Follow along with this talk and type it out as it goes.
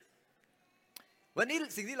วันนี้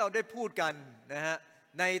สิ่งที่เราได้พูดกันนะฮะ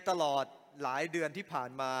ในตลอดหลายเดือนที่ผ่า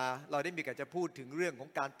นมาเราได้มีการจะพูดถึงเรื่องของ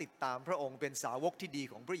การติดตามพระองค์เป็นสาวกที่ดี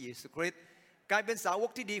ของพระเยซูคริสต์การเป็นสาว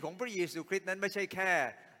กที่ดีของพระเยซูคริสต์นั้นไม่ใช่แค่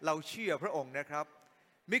เราเชื่อพระองค์นะครับ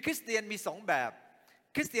มีคริสเตียนมีสองแบบ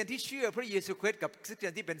คริสเตียนที่เชื่อพระเยซูคริสต์กับคริสเตีย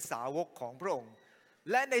นที่เป็นสาวกของพระองค์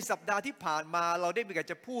และในสัปดาห์ที่ผ่านมาเราได้มีการ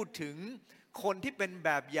จะพูดถึงคนที่เป็นแบ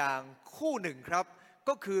บอย่างคู่หนึ่งครับ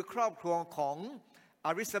ก็คือครอบครัวของ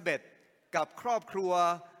อลิซาเบธกับครอบครัว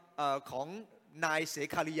ของนายเส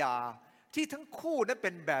คาริยาที่ทั้งคู่นั้นเ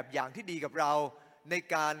ป็นแบบอย่างที่ดีกับเราใน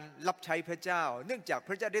การรับใช้พระเจ้าเนื่องจากพ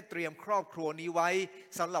ระเจ้าได้เตรียมครอบครัวนี้ไว้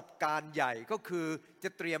สำหรับการใหญ่ก็คือจะ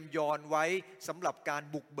เตรียมยอนไว้สำหรับการ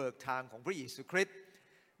บุกเบิกทางของพระเยซูคริสต์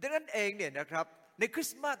ดังนั้นเองเนี่ยนะครับในคริ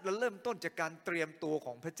สต์มาสเราเริ่มต้นจากการเตรียมตัวข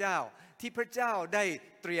องพระเจ้าที่พระเจ้าได้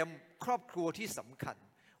เตรียมครอบครัวที่สำคัญ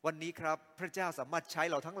วันนี้ครับพระเจ้าสามารถใช้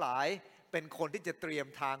เราทั้งหลายเป็นคนที่จะเตรียม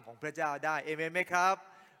ทางของพระเจ้าได้เอเมนไหมครับ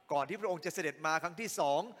ก่อนที่พระองค์จะเสด็จมาครั้งที่ส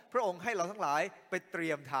องพระองค์ให้เราทั้งหลายไปเตรี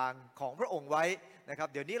ยมทางของพระองค์ไว้นะครับ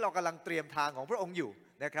เดี๋ยวนี้เรากำลังเตรียมทางของพระองค์อยู่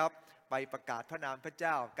นะครับไปประกาศพระนามพระเ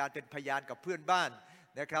จ้าการเป็นพยานกับเพื่อนบ้าน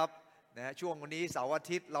นะครับช่วงวันนี้เสาร์อา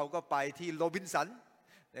ทิตย์เราก็ไปที่โรบินสัน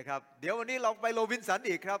นะครับเดี๋ยววันนี้เราไปโรบินสัน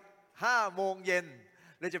อีกครับ5 โมงเย็น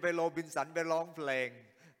เราจะไปโรบินสันไปร้องเพลง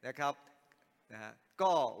นะครับ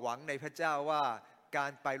ก็หวังในพระเจ้าว่ากา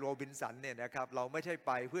รไปโรบินสันเนี่ยนะครับเราไม่ใช่ไ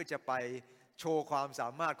ปเพื่อจะไปโชว์ความสา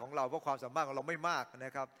มารถของเราเพราะความสามารถของเราไม่มากน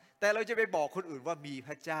ะครับแต่เราจะไปบอกคนอื่นว่ามีพ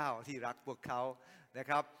ระเจ้าที่รักพวกเขานะ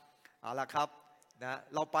ครับเอาล่ะครับ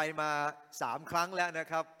เราไปมา3 ครั้งแล้วนะ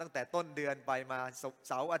ครับตั้งแต่ต้นเดือนไปมา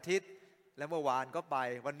เสาร์อาทิตย์และเมื่อวานก็ไป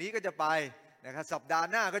วันนี้ก็จะไปนะครับสัปดาห์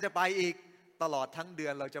หน้าก็จะไปอีกตลอดทั้งเดือ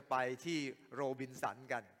นเราจะไปที่โรบินสัน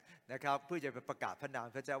กันนะครับเพื่อจะไปประกาศพระนาม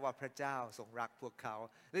พระเจ้าว่าพระเจ้าทรงรักพวกเขา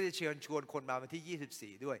และจะเชิญชวนคนมาวัน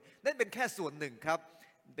ที่24ด้วยนั่นเป็นแค่ส่วนหนึ่งครับ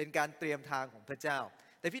เป็นการเตรียมทางของพระเจ้า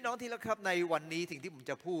แต่พี่น้องที่รักครับในวันนี้สิ่งที่ผม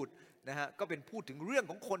จะพูดนะฮะก็เป็นพูดถึงเรื่อง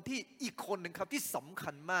ของคนที่อีกคนหนึ่งครับที่สำ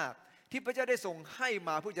คัญมากที่พระเจ้าได้ทรงให้ม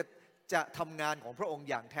าเพื่อจะทำงานของพระองค์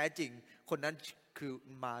อย่างแท้จริงคนนั้นคือ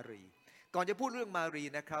มารีก่อนจะพูดเรื่องมารี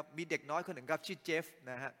นะครับมีเด็กน้อยคนหนึ่งครับชื่อเจฟ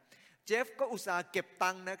นะฮะเจฟก็อุตส่าห์เก็บ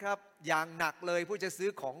ตังค์นะครับอย่างหนักเลยเพื่อจะซื้อ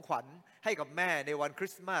ของขวัญให้กับแม่ในวันคริ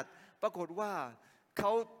สต์มาสปรากฏว่าเข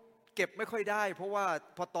าเก็บไม่ค่อยได้เพราะว่า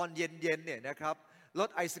พอตอนเย็นๆเนี่ยนะครับรถ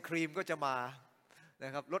ไอศครีมก็จะมาน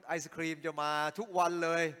ะครับรถไอศครีมจะมาทุกวันเ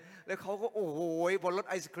ลยแล้วเขาก็โอ้โหพอรถ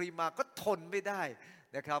ไอศครีมมาก็ทนไม่ได้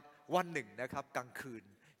นะครับวันหนึ่งนะครับกลางคืน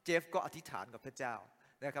เจฟก็อธิษฐานกับพระเจ้า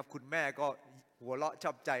นะครับคุณแม่ก็หัวเราะช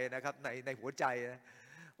อบใจนะครับในหัวใจนะ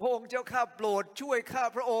พระองค์เจ้าข้าโปรดช่วยข้า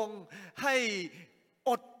พระองค์ให้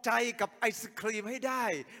อดใจกับไอศครีมให้ได้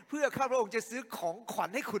เพื่อข้าพระองค์จะซื้อของขวัญ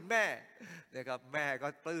ให้คุณแม่นะครับแม่ก็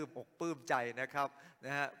ปลื้มอกปลื้มใจนะครับ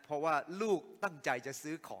เพราะว่าลูกตั้งใจจะ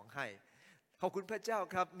ซื้อของให้ขอบคุณพระเจ้า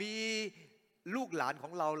ครับมีลูกหลานขอ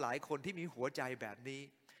งเราหลายคนที่มีหัวใจแบบนี้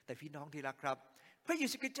แต่พี่น้องที่รักครับพระเย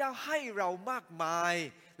ซูคริสต์เจ้าให้เรามากมาย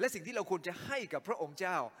และสิ่งที่เราควรจะให้กับพระองค์เ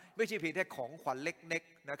จ้าไม่ใช่เพียงแค่ของขวัญเล็ก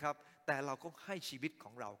ๆนะครับแต่เราก็ให้ชีวิตข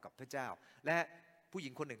องเรากับพระเจ้าและผู้หญิ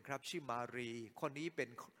งคนหนึ่งครับชื่อมารีคนนี้เ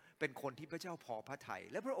ป็นคนที่พระเจ้าพอพระทัย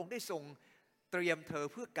และพระองค์ได้ทรงเตรียมเธอ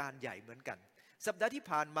เพื่อการใหญ่เหมือนกันสัปดาห์ที่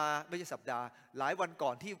ผ่านมาไม่ใช่สัปดาห์หลายวันก่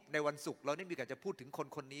อนที่ในวันศุกร์เราได้มีการจะพูดถึง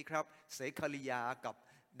คนนี้ครับเสคาริยากับ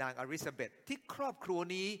นางอลิซาเบธที่ครอบครัว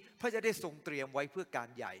นี้พระเจ้าได้ทรงเตรียมไว้เพื่อการ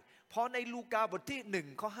ใหญ่พอในลูกาบทที่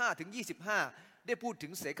1 ข้อ 5 ถึง 25ได้พูดถึ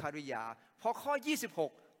งเสคาริยาพอข้อ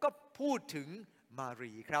26ก็พูดถึงมา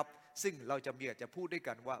รีครับซึ่งเราจะมีจะพูดด้วย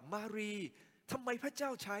กันว่ามารีทำไมพระเจ้า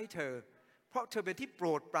ใช้เธอเพราะเธอเป็นที่โปร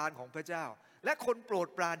ดปรานของพระเจ้าและคนโปรด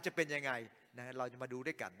ปรานจะเป็นยังไงนะเราจะมาดู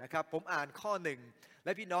ด้วยกันนะครับผมอ่านข้อ1แล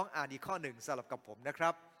ะพี่น้องอ่านอีกข้อ1สลับกับผมนะครั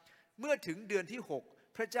บเมื่อถึงเดือนที่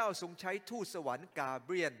6พระเจ้าทรงใช้ทูตสวรรค์กาเบ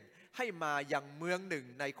รียลให้มายังเมืองหนึ่ง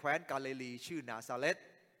ในแคว้นกาลิลีชื่อนาซาเรต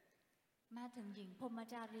มาถึงหญิงพรหม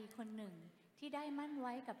จารีคนหนึ่งที่ได้มั่นไ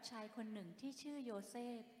ว้กับชายคนหนึ่งที่ชื่อโยเซ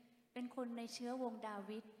ฟเป็นคนในเชื้อวงดา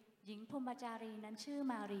วิดหญิงพรหมจารีนั้นชื่อ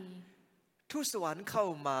มารีทูตสวรรค์เข้า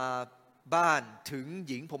มาบ้านถึง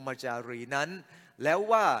หญิงพรหมจารีนั้นแล้ว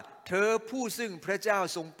ว่าเธอผู้ซึ่งพระเจ้า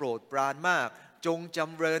ทรงโปรดปรานมากจงจ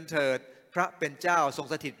ำเริญเถิดพระเป็นเจ้าทรง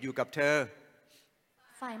สถิตอยู่กับเธอ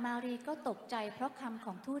ฝ่ายมารีก็ตกใจเพราะคำข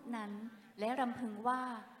องทูตนั้นและรำพึงว่า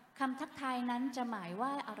คำทักทายนั้นจะหมายว่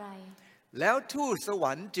าอะไรแล้วทูตสว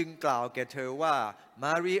รรค์จึงกล่าวแก่เธอว่าม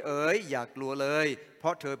ารีเอ๋ยอย่ากลัวเลยเพรา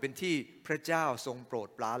ะเธอเป็นที่พระเจ้าทรงโปรด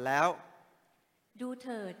ปรานแล้วดูเ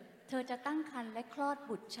ถิดเธอจะตั้งครรภ์และคลอด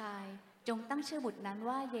บุตรชายจงตั้งชื่อบุตรนั้น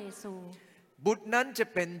ว่าเยซูบุตรนั้นจะ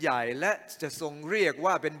เป็นใหญ่และจะทรงเรียก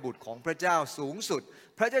ว่าเป็นบุตรของพระเจ้าสูงสุด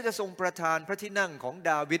พระเจ้าจะทรงประทานพระที่นั่งของ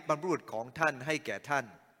ดาวิดบรรพบุรุษของท่านให้แก่ท่าน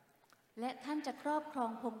และท่านจะครอบครอ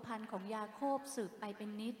งพงศ์พันธุ์ของยาโคบสืบไปเป็น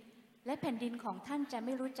นิจและแผ่นดินของท่านจะไ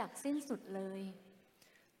ม่รู้จักสิ้นสุดเลย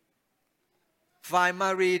ฝ่ายมา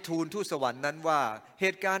รีทูลทูตสวรรค์นั้นว่าเห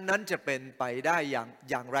ตุการณ์นั้นจะเป็นไปได้อ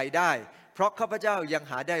ย่างไรได้เพราะข้าพเจ้ายัง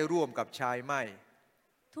หาได้ร่วมกับชายไม่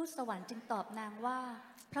ทูตสวรรค์จึงตอบนางว่า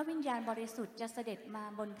พระวิญญาณบริสุทธิ์จะเสด็จมา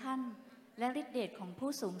บนท่านและฤทธิเดชของผู้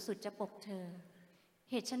สูงสุดจะปกเธอ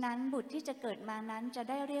เหตุฉะนั้นบุตรที่จะเกิดมานั้นจะ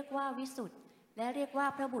ได้เรียกว่าวิสุทธิ์และเรียกว่า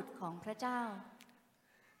พระบุตรของพระเจ้า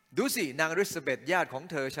ดูสินางอลิซาเบธญาติของ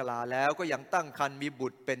เธอชราแล้วก็ยังตั้งครรภ์มีบุ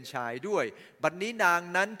ตรเป็นชายด้วยบัดนี้นาง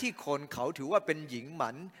นั้นที่คนเขาถือว่าเป็นหญิงหมั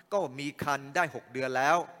นก็มีครรภ์ได้6 เดือนแ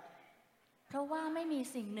ล้วเพราะว่าไม่มี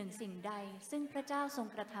สิ่งหนึ่งสิ่งใดซึ่งพระเจ้าทรง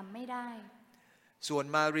กระทำไม่ได้ส่วน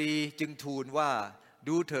มารีจึงทูลว่า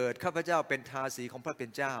ดูเถิดข้าพเจ้าเป็นทาสีของพระเป็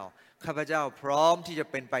นเจ้าข้าพเจ้าพร้อมที่จะ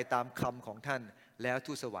เป็นไปตามคำของท่านแล้ว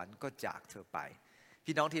ทูตสวรรค์ก็จากเธอไป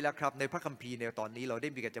พี่น้องที่รักครับในพระคัมภีร์ในตอนนี้เราได้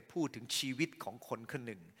มีการจะพูดถึงชีวิตของคนคน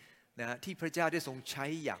หนึ่งนะที่พระเจ้าได้ทรงใช้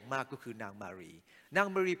อย่างมากก็คือนางมารีนาง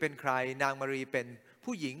มารีเป็นใครนางมารีเป็น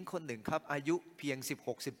ผู้หญิงคนหนึ่งครับอายุเพียง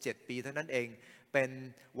 16-17 ปีเท่านั้นเองเป็น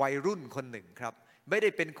วัยรุ่นคนหนึ่งครับไม่ได้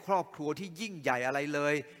เป็นครอบครัวที่ยิ่งใหญ่อะไรเล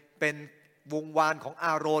ยเป็นวงวานของอ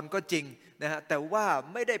าโรนก็จริงนะฮะแต่ว่า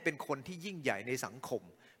ไม่ได้เป็นคนที่ยิ่งใหญ่ในสังคม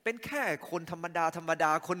เป็นแค่คนธรรมด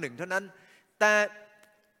าคนหนึ่งเท่านั้นแต่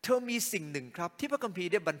เธอมีสิ่งหนึ่งครับที่พระคัมภีร์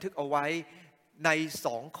ได้บันทึกเอาไว้ใน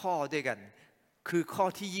2 ข้อด้วยกันคือข้อ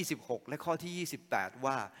ที่26และข้อที่28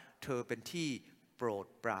ว่าเธอเป็นที่โปรด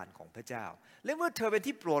ปรานของพระเจ้าและเมื่อเธอเป็น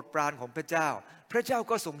ที่โปรดปรานของพระเจ้าพระเจ้า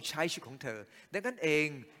ก็ทรงใช้ชีวิตของเธอดังนั้นเอง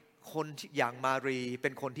คนอย่างมารีเป็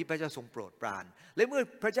นคนที่พระเจ้าทรงโปรดปรานและเมื่อ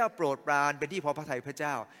พระเจ้าโปรดปรานเป็นที่พอพระทัยพระเจ้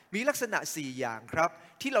ามีลักษณะ4 อย่างครับ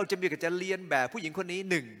ที่เราจะมีกันจะเรียนแบบผู้หญิงคนนี้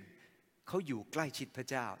1เขาอยู่ใกล้ชิดพระ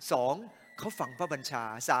เจ้า2เขาฟังพระบัญชา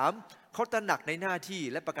3เขาตระหนักในหน้าที่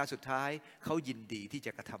และประการสุดท้ายเขายินดีที่จ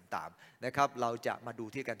ะกระทำตามนะครับเราจะมาดู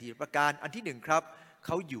ที่กันทีประการอันที่1ครับเข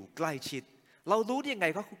าอยู่ใกล้ชิดเรารู้ได้ยังไง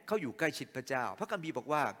เขาอยู่ใกล้ชิดพระเจ้าพระคัมภีร์บอก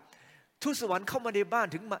ว่าทูตสวรรค์เข้ามาในบ้าน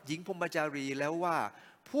ถึงหญิงพรหมจารีแล้วว่า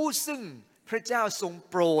ผู้ซึ่งพระเจ้าทรง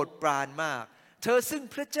โปรดปรานมากเธอซึ่ง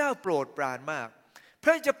พระเจ้าโปรดปรานมากพร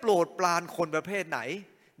ะเจ้าจะโปรดปรานคนประเภทไหน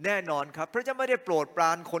แน่นอนครับพระเจ้าไม่ได้โปรดปร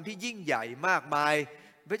านคนที่ยิ่งใหญ่มากมาย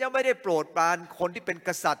พระเจ้าไม่ได้โปรดปรานคนที่เป็นก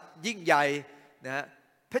ษัตริย์ยิ่งใหญ่นะ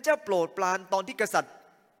พระเจ้าโปรดปรานตอนที่กษัตริย์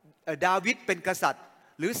ดาวิดเป็นกษัตริย์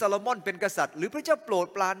หรือซาโลมอนเป็นกษัตริย์หรือพระเจ้าโปรด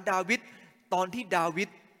ปรานดาวิดตอนที่ดาวิด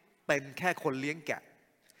เป็นแค่คนเลี้ยงแกะ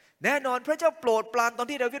แน่นอนพระเจ้าโปรดปรานตอน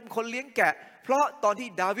ที่ดาวิดเป็นคนเลี้ยงแกะเพราะตอนที่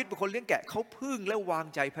ดาวิดเป็นคนเลี้ยงแกะเขาพึ่งและวาง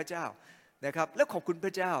ใจพระเจ้านะครับและขอบคุณพร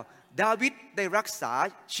ะเจ้าดาวิดได้รักษา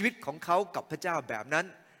ชีวิตของเขากับพระเจ้าแบบนั้น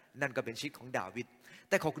นั่นก็เป็นชีวิตของดาวิด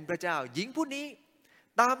แต่ขอบคุณพระเจ้าหญิงผู้นี้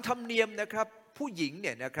ตามธรรมเนียมนะครับผู้หญิงเ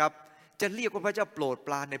นี่ยนะครับจะเรียกว่าพระเจ้าโปรดป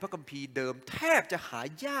รานในพระคัมภีร์เดิมแทบจะหา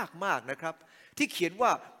ยากมากนะครับที่เขียนว่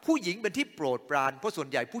าผู้หญิงเป็นที่โปรดปรานเพราะส่วน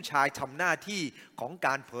ใหญ่ผู้ชายทำหน้าที่ของก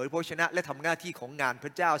ารเผยพระวจนะและทำหน้าที่ของงานพร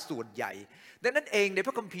ะเจ้าส่วนใหญ่ดังนั้นเองในพ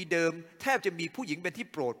ระคัมภีร์เดิมแทบจะมีผู้หญิงเป็นที่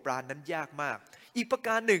โปรดปรานนั้นยากมากอีกประก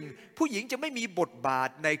ารหนึ่งผู้หญิงจะไม่มีบทบาท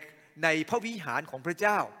ในพระวิหารของพระเ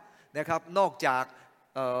จ้านะครับนอกจาก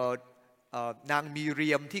นางมีเรี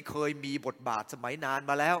ยมที่เคยมีบทบาทสมัยนาน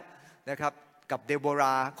มาแล้วนะครับกับเดโบร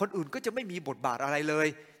าคนอื่นก็จะไม่มีบทบาทอะไรเลย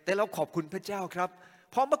แต่เราขอบคุณพระเจ้าครับ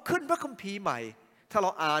พอมาขึ้นพระคัมภีร์ใหม่ถ้าเร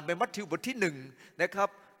าอ่านไปมัทธิวบทที่1นะครับ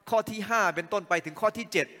ข้อที่5เป็นต้นไปถึงข้อที่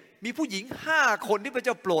7มีผู้หญิง5คนที่พระเ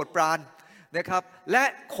จ้าโปรดปรานนะครับและ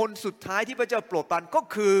คนสุดท้ายที่พระเจ้าโปรดปรานก็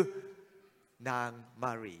คือนางม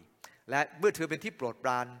ารีและเมื่อเธอเป็นที่โปรดป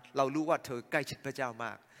รานเรารู้ว่าเธอใกล้ชิดพระเจ้าม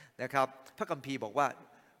ากนะครับพระคัมภีร์บอกว่า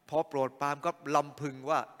พอโปรดปรานก็ลำพึง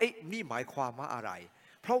ว่านี่หมายความว่าอะไร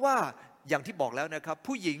เพราะว่าอย่างที่บอกแล้วนะครับ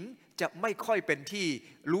ผู้หญิงจะไม่ค่อยเป็นที่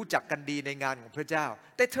รู้จักกันดีในงานของพระเจ้า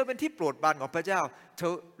แต่เธอเป็นที่โปรดปรานของพระเจ้าเธ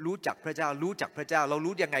อรู้จักพระเจ้ารู้จักพระเจ้าเรา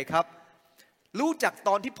รู้ยังไงครับรู้จักต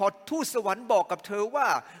อนที่พอทูตสวรรค์บอกกับเธอว่า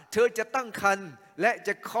เธอจะตั้งครรภ์และจ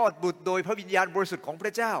ะคลอดบุตรโดยพระวิญญาณบริสุทธิ์ของพร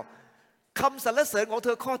ะเจ้าคำสรรเสริญของเธ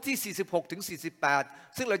อข้อที่46ถึง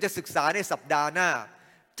48ซึ่งเราจะศึกษาในสัปดาห์หน้า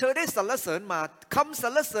เธอได้สรรเสริญมาคำสร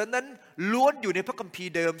รเสริญนั้นล้วนอยู่ในพระคัมภี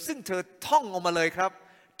ร์เดิมซึ่งเธอท่องออกมาเลยครับ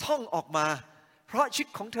ท่องออกมาเพราะชีวิต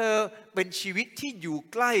ของเธอเป็นชีวิตที่อยู่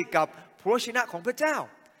ใกล้กับพระวจนะของพระเจ้า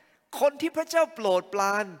คนที่พระเจ้าโปรดปร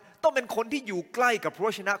านต้องเป็นคนที่อยู่ใกล้กับพระว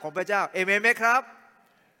จนะของพระเจ้าเอเมนไหมครับ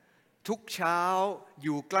ทุกเช้าอ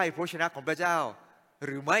ยู่ใกล้พระวจนะของพระเจ้าห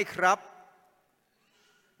รือไม่ครับ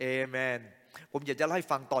เอเมนผมอยากจะเล่าให้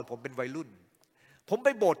ฟังตอนผมเป็นวัยรุ่นผมไป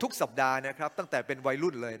โบสถ์ทุกสัปดาห์นะครับตั้งแต่เป็นวัย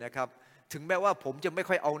รุ่นเลยนะครับถึงแม้ว่าผมจะไม่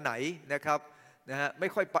ค่อยเอาไหนนะครับไม่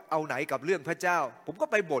ค่อยเอาไหนกับเรื่องพระเจ้าผมก็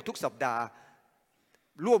ไปโบสถ์ทุกสัปดาห์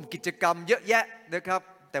ร่วมกิจกรรมเยอะแยะนะครับ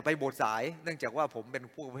แต่ไปโบสถ์สายเนื่องจากว่าผมเป็น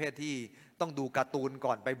ผู้ประเภทที่ต้องดูการ์ตูน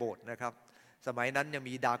ก่อนไปโบสถ์นะครับสมัยนั้นยัง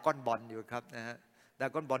มีดราก้อนบอลอยู่ครับนะฮะดรา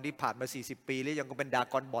ก้อนบอลที่ผ่านมา40 ปีแล้วยังก็เป็นดรา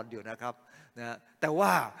ก้อนบอลอยู่นะครับนะฮะแต่ว่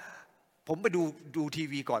าผมไปดูที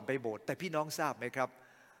วีก่อนไปโบสถ์แต่พี่น้องทราบไหมครับ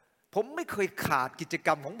ผมไม่เคยขาดกิจกร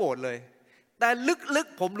รมของโบสถ์เลยแต่ลึก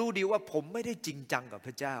ๆผมรู้ดีว่าผมไม่ได้จริงจังกับพ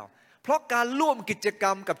ระเจ้าเพราะการร่วมกิจกร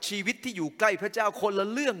รมกับชีวิตที่อยู่ใกล้พระเจ้าคนละ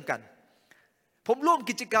เรื่องกันผมร่วม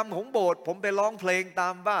กิจกรรมของโบสถ์ผมไปร้องเพลงตา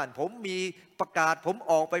มบ้านผมมีประกาศผม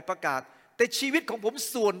ออกไปประกาศแต่ชีวิตของผม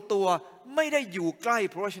ส่วนตัวไม่ได้อยู่ใกล้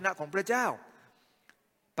พระวจนะของพระเจ้า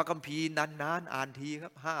พระคัมภีร์นานๆอ่านทีครั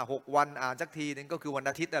บ5-6 วันอ่านสักทีนึงก็คือวัน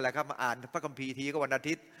อาทิตย์นั่นแหละครับมาอ่านพระคัมภีร์ทีก็วันอา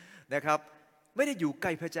ทิตย์นะครับไม่ได้อยู่ใก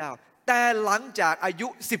ล้พระเจ้าแต่หลังจากอายุ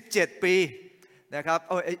17 ปีนะครับ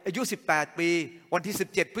อายุ18 ปีวันที่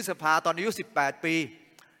17 พฤษภาตอนอายุ18 ปี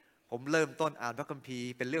ผมเริ่มต้นอ่านพระคัมภีร์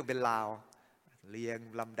เป็นเรื่องเป็นราวเรียง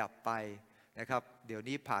ลำดับไปนะครับเดี๋ยว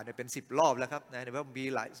นี้ผ่านไปเป็น10 รอบแล้วครับในพระคัมภี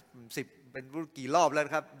ร์หลาย10เป็นกี่รอบแล้ว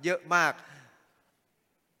ครับเยอะมาก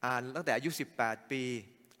อ่านตั้งแต่อายุ18 ปี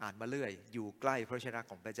อ่านมาเรื่อยอยู่ใกล้พระวจนะ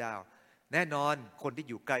ของพระเจ้าแน่นอนคนที่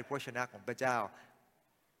อยู่ใกล้พระวจนะของพระเจ้า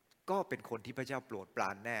ก็เป็นคนที่พระเจ้าโปรดปรา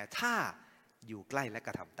นแน่ถ้าอยู่ใกล้และก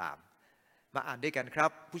ระทำตามมาอ่านด้วยกันครับ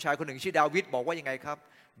ผู้ชายคนหนึ่งชื่อดาวิดบอกว่ายังไงครับ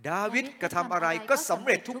ดาวิดกระทำอะไรก็สำเ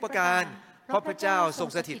ร็จทุกประการเพราะพระเจ้าทรง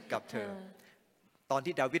สถิตกับเธอตอน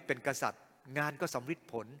ที่ดาวิดเป็นกษัตริย์งานก็สำเร็จ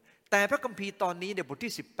ผลแต่พระคัมภีร์ตอนนี้ในบท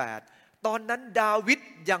ที่18ตอนนั้นดาวิด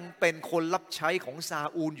ยังเป็นคนรับใช้ของซา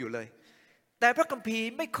อูลอยู่เลยแต่พระคัมภีร์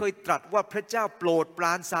ไม่เคยตรัสว่าพระเจ้าโปรดปร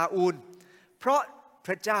านซาอูลเพราะพ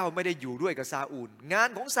ระเจ้าไม่ได้อยู่ด้วยกับซาอูลงาน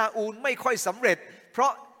ของซาอูลไม่ค่อยสำเร็จเพรา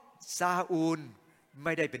ะซาอูลไ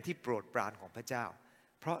ม่ได้เป็นที่โปรดปรานของพระเจ้า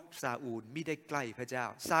เพราะซาอูลไม่ได้ใกล้พระเจ้า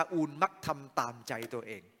ซาอูลมักทำตามใจตัวเ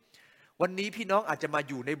องวันนี้พี่น้องอาจจะมา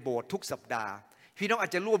อยู่ในโบสถ์ทุกสัปดาห์พี่น้องอา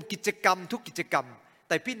จจะร่วมกิจกรรมทุกกิจกรรมแ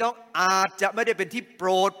ต่พี่น้องอาจจะไม่ได้เป็นที่โปร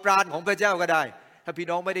ดปรานของพระเจ้าก็ได้ถ้าพี่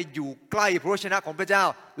น้องไม่ได้อยู่ใกล้พระวจนะของพระเจ้า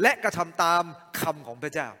และกระทำตามคำของพร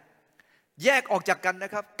ะเจ้าแยกออกจากกันน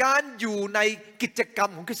ะครับการอยู่ในกิจกรรม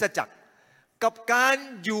ของคริสตจักรกับการ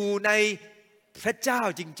อยู่ในพระเจ้า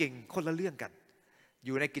จริงๆคนละเรื่องกันอ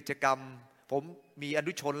ยู่ในกิจกรรมผมมีอ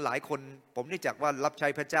นุชนหลายคนผมเนื่องจากว่ารับใช้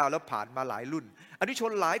พระเจ้าแล้วผ่านมาหลายรุ่นอนุช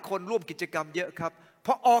นหลายคนร่วมกิจกรรมเยอะครับพ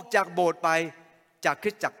อออกจากโบสถ์ไปจากค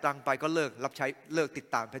ริสตจักรตรังไปก็เลิกรับใช้เลิกติด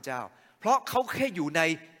ตามพระเจ้าเพราะเขาแค่อยู่ใน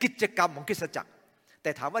กิจกรรมของคริสตจักรแ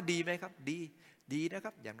ต่ถามว่าดีไหมครับดีนะค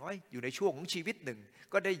รับอย่างน้อยอยู่ในช่วงของชีวิตหนึ่ง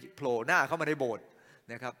ก็ได้โผล่หน้าเข้ามาในโบสถ์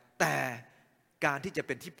นะครับแต่การที่จะเ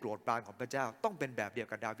ป็นที่โปรดปรานของพระเจ้าต้องเป็นแบบเดียว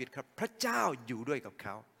กับดาวิดครับพระเจ้าอยู่ด้วยกับเข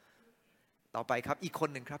าต่อไปครับอีกคน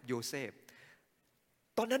หนึ่งครับโยเซฟ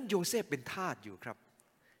ตอนนั้นโยเซฟเป็นทาสอยู่ครับ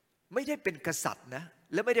ไม่ได้เป็นกษัตริย์นะ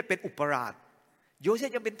และไม่ได้เป็นอุปราชโยเซฟ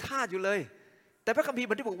ยังเป็นทาสอยู่เลยแต่พระคัมภีร์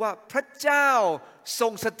บันทึกบอกว่าพระเจ้าทร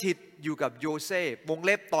งสถิตอยู่กับโยเซฟวงเ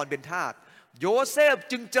ล็บตอนเป็นทาสโยเซฟ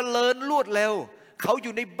จึงเจริญรวดเร็วเขาอ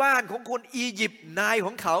ยู่ในบ้านของคนอียิปต์นายข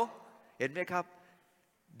องเขาเห็นไหมครับ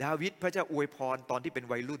ดาวิดพระเจ้าอวยพรตอนที่เป็น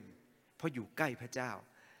วัยรุ่นเพราะอยู่ใกล้พระเจ้า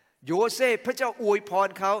โยเซฟพระเจ้าอวยพร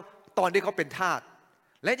เขาตอนที่เขาเป็นทาส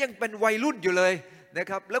และยังเป็นวัยรุ่นอยู่เลยนะ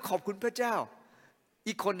ครับแล้วขอบคุณพระเจ้า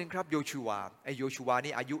อีกคนหนึ่งครับโยชูวาโยชูวา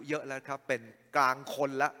นี่อายุเยอะแล้วครับเป็นกลางคน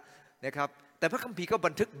แล้วนะครับแต่พระคัมภีร์ก็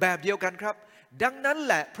บันทึกแบบเดียวกันครับดังนั้นแ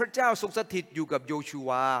หละพระเจ้าทรงสถิตอยู่กับโยชู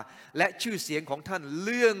วาและชื่อเสียงของท่านเ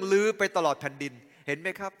ลื่องลือไปตลอดแผ่นดินเห็นไหม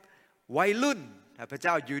ครับวัยรุ่นถ้าพระเจ้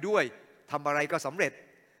าอยู่ด้วยทำอะไรก็สำเร็จ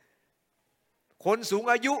คนสูง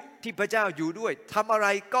อายุที่พระเจ้าอยู่ด้วยทำอะไร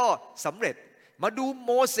ก็สำเร็จมาดูโ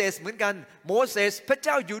มเสสเหมือนกันโมเสสพระเ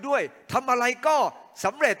จ้าอยู่ด้วยทำอะไรก็ส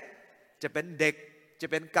ำเร็จจะเป็นเด็กจะ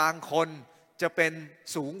เป็นกลางคนจะเป็น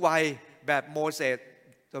สูงวัยแบบโมเสส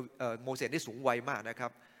นี่สูงวัยมากนะครั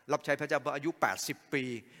บรับใช้พระเจ้าเมื่ออายุ80 ปี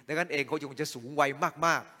ดังนั้นเองเขาคงจะสูงวัยม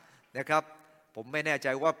ากๆนะครับผมไม่แน่ใจ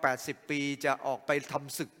ว่า80 ปีจะออกไปท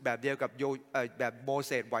ำศึกแบบเดียวกับแบบโมเ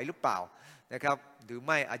สสไหวหรือเปล่านะครับหรือไ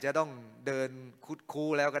ม่อาจจะต้องเดินคุดคู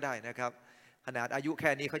แล้วก็ได้นะครับขนาดอายุแ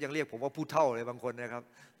ค่นี้เขายังเรียกผมว่าผู้เฒ่าเลยบางคนนะครับ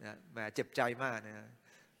แหมเจ็บใจมากนะ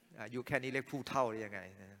อายุแค่นี้เรียกผู้เฒ่าได้ยังไง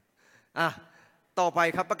นะต่อไป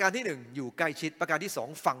ครับประการที่1อยู่ใกล้ชิดประการที่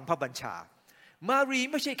2ฟังพระบัญชามารี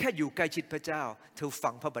ไม่ใช่แค่อยู่ใกล้ชิดพระเจ้าเธอฟั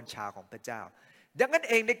งพระบัญชาของพระเจ้าดังนั้น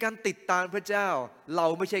เองในการติดตามพระเจ้าเรา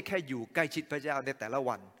ไม่ใช่แค่อยู่ใกล้ชิดพระเจ้าในแต่ละ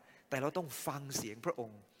วันแต่เราต้องฟังเสียงพระอง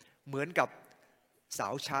ค์เหมือนกับสา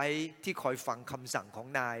วใช้ที่คอยฟังคำสั่งของ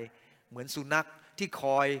นายเหมือนสุนัขที่ค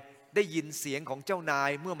อยได้ยินเสียงของเจ้านาย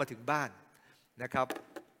เมื่อมาถึงบ้านนะครับ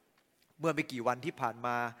เมื่อไม่กี่วันที่ผ่านม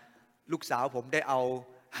าลูกสาวผมได้เอา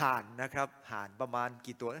ห่านนะครับห่านประมาณ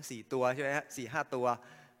กี่ตัว4 ตัวใช่ไหมฮะ4-5 ตัว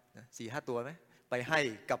4-5 ตัวไหมไปให้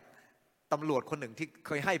กับตำรวจคนหนึ่งที่เ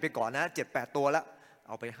คยให้ไปก่อนนะ7-8 ตัวแล้ว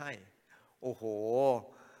เอาไปให้โอ้โห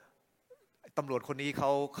ตำรวจคนนี้เ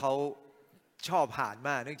ขาชอบห่านม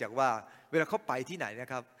ากเนื่องจากว่าเวลาเขาไปที่ไหนน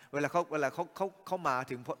ะครับเวลาเขามา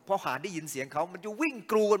ถึงพอห่านได้ยินเสียงเขามันจะวิ่ง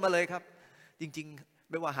กรูกันมาเลยครับจริงๆ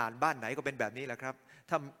ไม่ว่าห่านบ้านไหนก็เป็นแบบนี้แหละครับ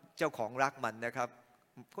ถ้าเจ้าของรักมันนะครับ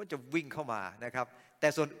ก็จะวิ่งเข้ามานะครับแต่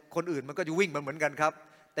ส่วนคนอื่นมันก็จะวิ่งมันเหมือนกันครับ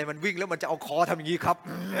แต่มันวิ่งแล้วมันจะเอาคอทำอย่างนี้ครับ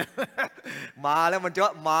มาแล้วมันจะ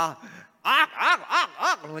มาอั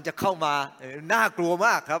กมันจะเข้ามาน่ากลัวม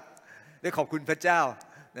ากครับได้ขอบคุณพระเจ้า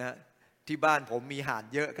นะที่บ้านผมมีห่าน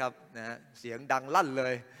เยอะครับนะเสียงดังลั่นเล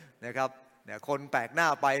ยนะครับเนี่ยคนแปลกหน้า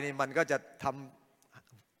ไปนี่มันก็จะท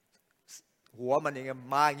ำหัวมันอย่างเงี้ย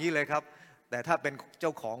มาอย่างนี้เลยครับแต่ถ้าเป็นเจ้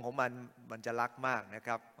าของมันจะรักมากนะค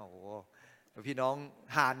รับโอ้โหพี่น้อง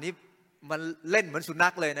ห่านนี้มันเล่นเหมือนสุนั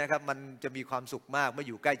ขเลยนะครับมันจะมีความสุขมากเมื่ออ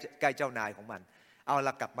ยู่ใกล้เจ้านายของมันเอาล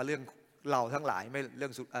ะกลับมาเรื่องเราทั้งหลายไม่เรื่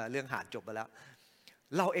องห่านจบไปแล้ว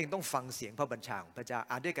เราเองต้องฟังเสียงพระบัญชาของพระเจ้า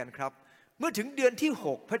อ่านด้วยกันครับเมื่อถึงเดือนที่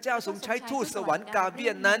6พระเจ้าทรงใช้ทูตสวรรค์กาเบี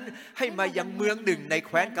ยนนั้นให้มายังเมืองหนึ่งในแ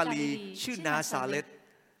คว้นกาลีชื่อนาซาเรต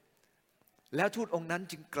แล้วทูตองค์นั้น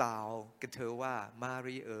จึงกล่าวกับเธอว่ามา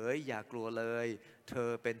รีเอ๋ยอย่ากลัวเลยเธอ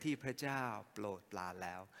เป็นที่พระเจ้าโปรดปรานแ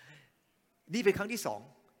ล้วนี่เป็นครั้งที่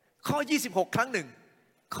2ข้อ26ครั้งหนึ่ง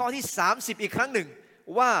ข้อที่30อีกครั้งหนึ่ง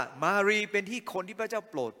ว่ามารีเป็นที่คนที่พระเจ้า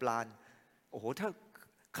โปรดปรานโอ้โหถ้า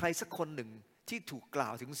ใครสักคนหนึ่งที่ถูกกล่า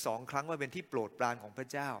วถึง2ครั้งว่าเป็นที่โปรดปรานของพระ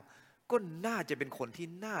เจ้าก็น่าจะเป็นคนที่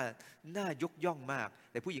น่ายกย่องมาก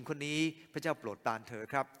แต่ผู้หญิงคนนี้พระเจ้าโปรดปรานเธอ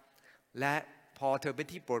ครับและพอเธอเป็น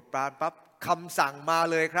ที่โปรดปรานปั๊บคำสั่งมา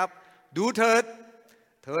เลยครับดูเถิด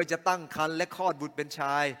เธอจะตั้งครรภ์และคลอดบุตรเป็นช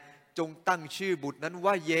ายจงตั้งชื่อบุตรนั้น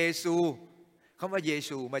ว่าเยซูคำว่าเย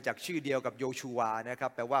ซูมาจากชื่อเดียวกับโยชูวานะครั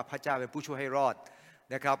บแปลว่าพระเจ้าเป็นผู้ช่วยให้รอด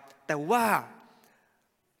นะครับแต่ว่า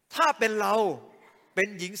ถ้าเป็นเราเป็น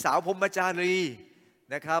หญิงสาวพรหมจารี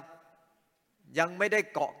นะครับยังไม่ได้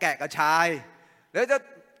เกาะแกะกับชายแล้วจะ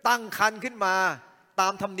ตั้งครรภ์ขึ้นมาตา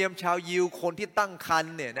มธรรมเนียมชาวยิวคนที่ตั้งครร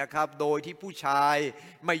ภ์เนี่ยนะครับโดยที่ผู้ชาย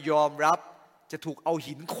ไม่ยอมรับจะถูกเอา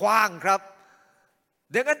หินขว้างครับ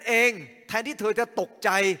ดังนั้นเองแทนที่เธอจะตกใจ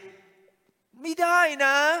ไม่ได้น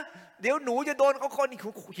ะเดี๋ยวหนูจะโดนเอาคน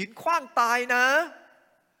หินขว้างตายนะ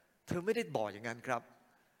เธอไม่ได้บอกอย่างนั้นครับ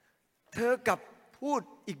เธอกับพูด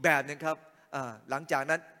อีกแบบนึงครับหลังจาก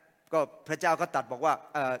นั้นก็พระเจ้าก็ตรัสบอกว่า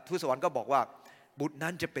ทูตสวรรค์ก็บอกว่าบุตร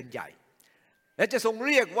นั้นจะเป็นใหญ่และจะทรงเ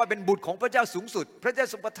รียกว่าเป็นบุตรของพระเจ้าสูงสุดพระเจ้า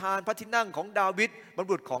ทรงประทานพระที่นั่งของดาวิดบรรพ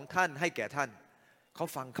บุรุษของท่านให้แก่ท่านเขา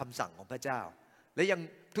ฟังคำสั่งของพระเจ้าและยัง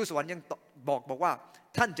ทูตสวรรค์ยังบอกว่า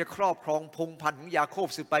ท่านจะครอบครองพงศ์พันธุ์ของยาโคบ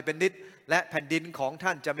สืบไปเป็นนิจและแผ่นดินของท่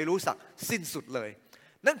านจะไม่รู้สักสิ้นสุดเลย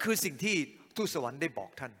นั่นคือสิ่งที่ทูตสวรรค์ได้บอ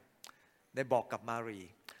กท่านได้บอกกับมารี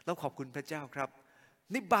แล้วขอบคุณพระเจ้าครับ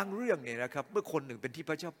ในบางเรื่องเนี่ยนะครับเมื่อคนหนึ่งเป็นที่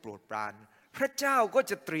พระเจ้าโปรดปรานพระเจ้าก็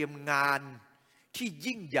จะเตรียมงานที่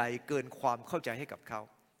ยิ่งใหญ่เกินความเข้าใจให้กับเขา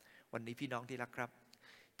วันนี้พี่น้องที่รักครับ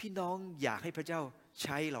พี่น้องอยากให้พระเจ้าใ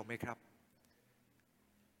ช้เราไหมครับ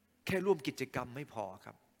แค่ร่วมกิจกรรมไม่พอค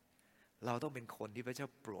รับเราต้องเป็นคนที่พระเจ้า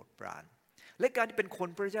โปรดปรานและการที่เป็นคน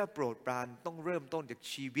พระเจ้าโปรดปรานต้องเริ่มต้นจาก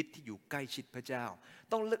ชีวิตที่อยู่ใกล้ชิดพระเจ้า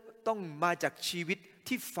ต้องมาจากชีวิต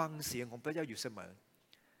ที่ฟังเสียงของพระเจ้าอยู่เสมอ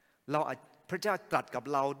พระเจ้าตรัสกับ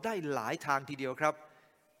เราได้หลายทางทีเดียวครับ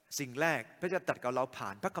สิ่งแรกพระเจ้าตรัสกับเราผ่า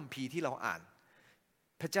นพระคัมภีร์ที่เราอ่าน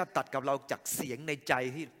พระเจ้าตรัสกับเราจากเสียงในใจ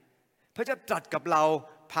ที่พระเจ้าตรัสกับเรา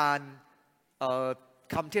ผ่าน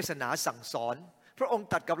คำเทศนาสั่งสอนพระองค์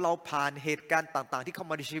ตรัสกับเราผ่านเหตุการณ์ต่างๆที่เข้า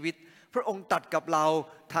มาในชีวิตพระองค์ตรัสกับเรา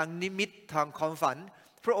ทางนิมิตทางความฝัน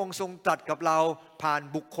พระองค์ทรงตรัสกับเราผ่าน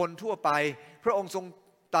บุคคลทั่วไปพระองค์ทรง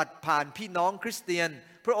ตรัสผ่านพี่น้องคริสเตียน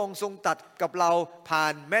พระองค์ทรงตรัสกับเราผ่า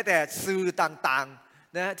นแม้แต่สื่อต่าง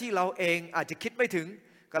ๆนะที่เราเองอาจจะคิดไม่ถึง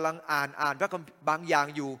กำลังอ่านพระคัมภีร์บางอย่าง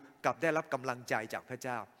อยู่กับได้รับกำลังใจจากพระเ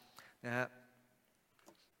จ้านะฮะ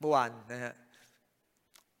เมื่อวานนะฮะ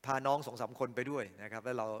พาน้อง2-3 คนไปด้วยนะครับแ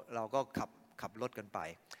ล้วเราก็ขับรถกันไป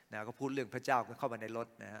นะก็พูดเรื่องพระเจ้าเข้ามาในรถ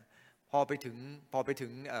นะฮะพอไปถึ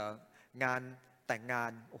งงานแต่งงา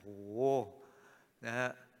นโอ้โหนะฮะ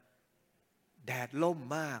แดดล่ม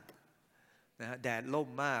มากนะแดดล่ม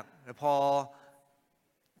มากแล้วพอ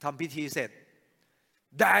ทำพิธีเสร็จ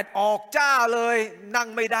แดดออกจ้าเลยนั่ง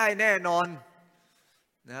ไม่ได้แน่นอน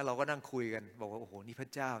นะเราก็นั่งคุยกันบอกว่าโอ้โหนี่พระ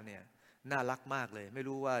เจ้าเนี่ยน่ารักมากเลยไม่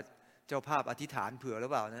รู้ว่าเจ้าภาพอธิษฐานเผื่อหรือ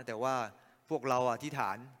เปล่านะแต่ว่าพวกเราอธิษฐ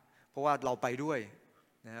านเพราะว่าเราไปด้วย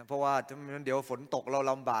นะเพราะว่าเดี๋ยวฝนตกเรา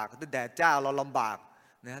ลำบากแดดจ้าเราลำบาก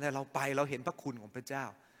นะแต่เราไปเราเห็นพระคุณของพระเจ้า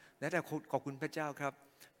นะแต่ขอบคุณพระเจ้าครับ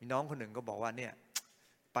มีน้องคนหนึ่งก็บอกว่าเนี่ย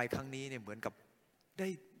ไปครั้งนี้เนี่ยเหมือนกับได้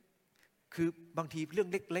คือบางทีเรื่อง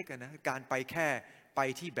เล็กๆนะการไปแค่ไป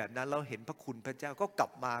ที่แบบนั้นเราเห็นพระคุณพระเจ้าก็กลั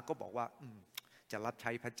บมาก็บอกว่า จะรับใ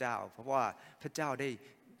ช้พระเจ้าเพราะว่าพระเจ้าได้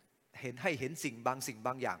ให้เห็นสิ่งบ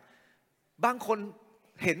างอย่างบางคน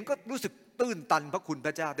เห็นก็รู้สึกตื้นตันพระคุณพ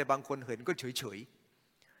ระเจ้าแต่บางคนเห็นก็เฉย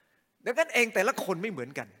ดังนั้นเองแต่ละคนไม่เหมือ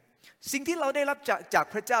นกันสิ่งที่เราได้รับจาก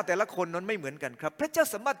พระเจ้าแต่ละคนนั้นไม่เหมือนกันครับพระเจ้า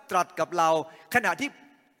สามารถตรัสกับเราขณะที่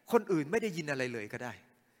คนอื่นไม่ได้ยินอะไรเลยก็ได้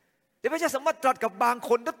แต่พระเจ้าสามารถตรัสกับบางค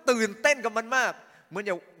นแล้วตื่นเต้นกับมันมากเหมือนอ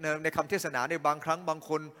ย่างในคำเทศนาในบางครั้งบาง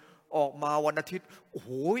คนออกมาวันอาทิตย์โอ้โห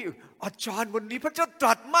อาจารย์วันนี้พระเจ้าต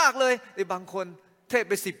รัสมากเลยแต่บางคนเทศ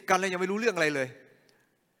ไป10 กันแล้วยังไม่รู้เรื่องอะไรเลย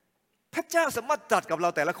พระเจ้าสามารถตรัสกับเรา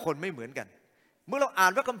แต่ละคนไม่เหมือนกันเมื่อเราอ่า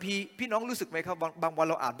นพระคัมภีร์พี่น้องรู้สึกไหมครับบางวัน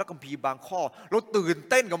เราอ่านพระคัมภีร์บางข้อเราตื่น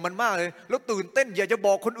เต้นกับมันมากเลยเราตื่นเต้นอยากจะบ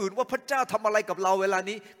อกคนอื่นว่าพระเจ้าทำอะไรกับเราเวลา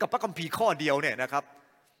นี้กับพระคัมภีร์ข้อเดียวเนี่ยนะครับ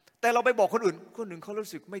แต่เราไปบอกคนอื่นเขารู้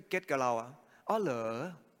สึกไม่เก็ตกับเราอ๋อเหรอ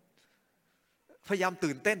พยายาม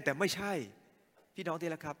ตื่นเต้นแต่ไม่ใช่พี่น้องที่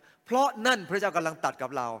รักครับเพราะนั่นพระเจ้ากำลังตรัสกับ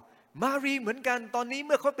เรามารีเหมือนกันตอนนี้เ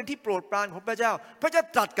มื่อเขาเป็นที่โปรดปรานของพระเจ้าพระเจ้า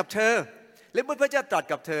ตรัสกับเธอและเมื่อพระเจ้าตรัส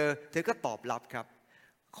กับเธอก็ตอบรับครับ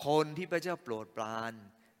คนที่พระเจ้าโปรดปราน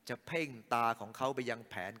จะเพ่งตาของเขาไปยัง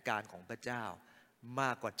แผนการของพระเจ้าม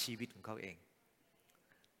ากกว่าชีวิตของเขาเอง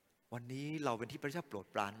วันนี้เราเป็นที่พระเจ้าโปรด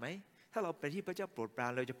ปรานไหมถ้าเราเป็นที่พระเจ้าโปรดปรา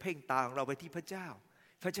นเราจะเพ่งตาของเราไปที่พระเจ้า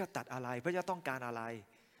พระเจ้าตรัสอะไรพระเจ้าต้องการอะไร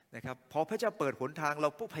นะครับพอพระเจ้าเปิดหนทางเรา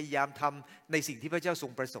พยายามทำในสิ่งที่พระเจ้าทร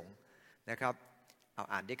งประสงค์นะครับเอา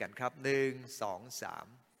อ่านด้วยกันครับ1 2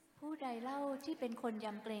 3ผู้ใดเล่าที่เป็นคนย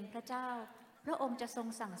ำเกรงพระเจ้าพระองค์จะทรง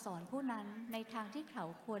สั่งสอนผู้นั้นในทางที่เขา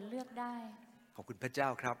ควรเลือกได้ขอบคุณพระเจ้า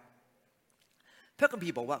ครับพระคัมภี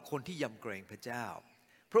ร์บอกว่าคนที่ยำเกรงพระเจ้า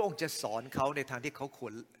พระองค์จะสอนเขาในทางที่เขา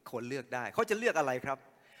ควรเลือกได้เขาจะเลือกอะไรครับ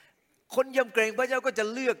คนยำเกรงพระเจ้าก็จะ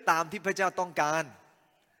เลือกตามที่พระเจ้าต้องการ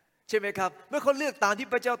ใช่ไหมครับเมื่อเขาเลือกตามที่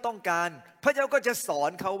พระเจ้าต้องการพระเจ้าก็จะสอ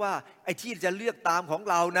นเขาว่าไอ้ที่จะเลือกตามของ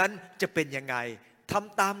เรานั้นจะเป็นยังไงท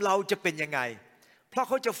ำตามเราจะเป็นยังไงเพราะเ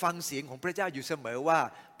ขาจะฟังเสียงของพระเจ้าอยู่เสมอว่า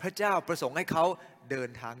พระเจ้าประสงค์ให้เขาเดิน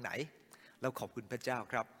ทางไหนเราขอบคุณพระเจ้า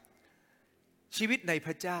ครับชีวิตในพ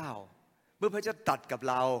ระเจ้าเมื่อพระเจ้าตรัสกับ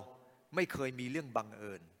เราไม่เคยมีเรื่องบังเ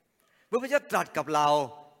อิญเมื่อพระเจ้าตรัสกับเรา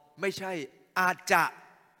ไม่ใช่อาจจะ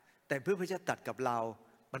แต่เพื่อพระเจ้าตรัสกับเรา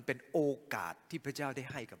มันเป็นโอกาสที่พระเจ้าได้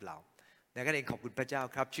ให้กับเราดังนั้นเองขอบคุณพระเจ้า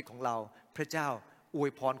ครับชีวิตของเราพระเจ้าอว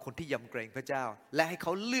ยพรคนที่ยำเกรงพระเจ้าและให้เข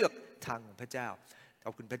าเลือกทางของพระเจ้าข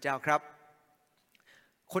อบคุณพระเจ้าครับ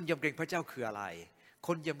คนยำเกรงพระเจ้าคืออะไรค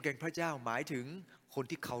นยำเกรงพระเจ้าหมายถึงคน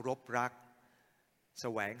ที่เคารพรักแส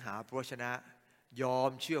วงหาพระวจนะยอ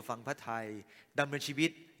มเชื่อฟังพระทัยดำเนินชีวิ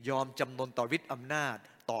ตยอมจำนนต่อฤทธิ์อำนาจ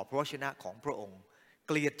ต่อพระวจนะของพระองค์เ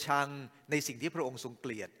กลียดชังในสิ่งที่พระองค์ทรงเก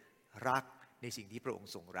ลียดรักในสิ่งที่พระองค์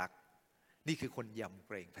ทรงรักนี่คือคนยำเ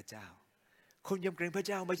กรงพระเจ้าคนยำเกรงพระเ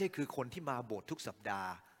จ้าไม่ใช่คือคนที่มาโบสถ์ทุกสัปดา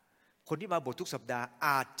ห์คนที่มาโบสถ์ทุกสัปดาห์อ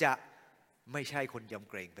าจจะไม่ใช่คนยำ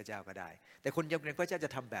เกรงพระเจ้าก็ได้แต่คนยำเกรงพระเจ้าจะ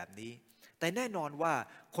ทำแบบนี้แต่แน่นอนว่า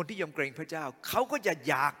คนที่ยำเกรงพระเจ้าเขาก็จะ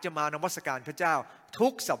อยากจะมานมัสการพระเจ้าทุ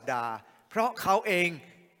กสัปดาห์เพราะเขาเอง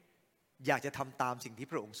อยากจะทำตามสิ่งที่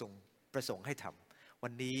พระองค์ทรงประสงค์ให้ทำวั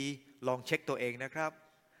นนี้ลองเช็คตัวเองนะครับ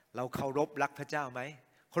เราเคารพรักพระเจ้าไหม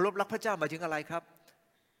เคารพรักพระเจ้าหมายถึงอะไรครับ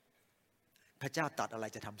พระเจ้าตรัสอะไร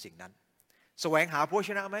จะทำสิ่งนั้นแสวงหาพระว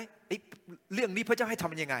จนะไหมเรื่องนี้พระเจ้าให้ท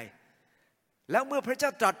ำยังไงแล้วเมื่อพระเจ้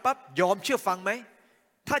าตรัสปั๊บยอมเชื่อฟังไหม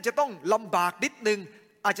ถ้าจะต้องลำบากนิดนึง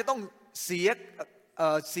อาจจะต้องเ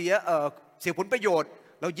สียผลประโยชน์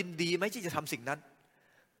เรายินดีไหมที่จะทำสิ่งนั้น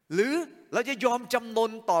หรือเราจะยอมจำน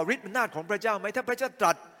นต่อฤทธิ์อำนาจของพระเจ้าไหมถ้าพระเจ้าต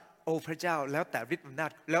รัสโอ้พระเจ้าแล้วแต่ฤทธิ์อำนา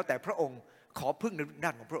จแล้วแต่พระองค์ขอพึ่งในฤทธิ์อำน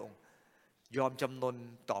าจของพระองค์ยอมจำนน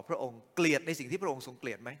ต่อพระองค์เกลียดในสิ่งที่พระองค์ทรงเก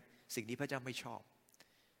ลียดไหมสิ่งนี้พระเจ้าไม่ชอบ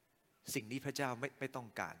สิ่งนี้พระเจ้าไม่ต้อง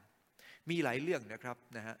การมีหลายเรื่องนะครับ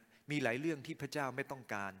มีหลายเรื่องที่พระเจ้าไม่ต้อง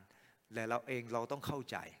การและเราเองเราต้องเข้า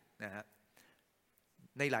ใจนะฮะ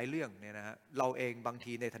ในหลายเรื่องเนี่ยนะฮะเราเองบาง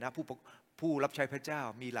ทีในฐานะผู้รับใช้พระเจ้า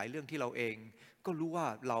มีหลายเรื่องที่เราเองก็รู้ว่า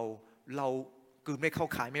เราคือไม่เข้า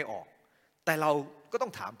ขายไม่ออกแต่เราก็ต้อ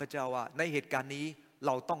งถามพระเจ้าว่าในเหตุการณ์นี้เ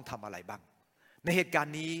ราต้องทำอะไรบ้างในเหตุการ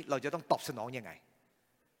ณ์นี้เราจะต้องตอบสนองยังไง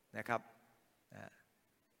นะครับ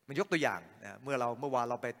มันยกตัวอย่างนะเมื่อวาน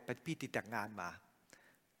เราไปพิธีแต่งงานมา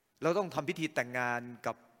เราต้องทำพิธีแต่งงาน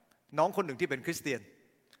กับน้องคนหนึ่งที่เป็นคริสเตียน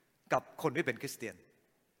กับคนไม่เป็นคริสเตียน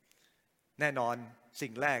แน่นอนสิ่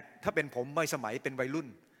งแรกถ้าเป็นผมไม่สมัยเป็นวัยรุ่น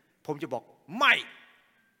ผมจะบอกไม่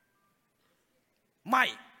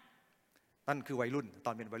นั่นคือวัยรุ่นต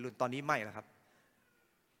อนเป็นวัยรุ่นตอนนี้ไม่แล้วครับ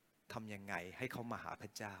ทำยังไงให้เขามาหาพร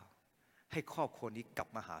ะเจ้าให้ครอบครัวนี้กลับ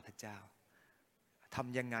มาหาพระเจ้าท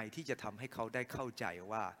ำยังไงที่จะทำให้เขาได้เข้าใจ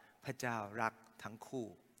ว่าพระเจ้ารักทั้งคู่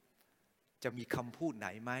จะมีคำพูดไหน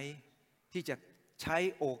ไหมที่จะใช้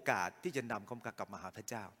โอกาสที่จะนำเขากลับมาหาพระ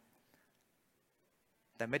เจ้า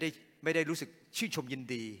แต่ไม่ได้ ไม่ได้รู้สึกชื่นชมยิน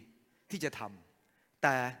ดีที่จะทำแ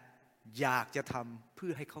ต่อยากจะทำเพื่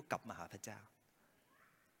อให้เขากลับมาหาพระเจ้า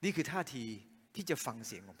นี่คือท่าทีที่จะฟังเ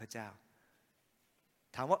สียงของพระเจ้า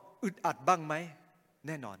ถามว่าอึดอัดบ้างไหมแ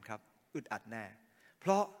น่นอนครับอึดอัดแน่เพ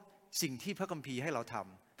ราะสิ่งที่พระคัมภีร์ให้เราท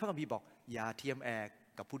ำพระคัมภีร์บอกอย่าเทียมแอ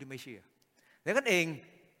กับผู้ที่ไม่เชื่อดังนั้นเอง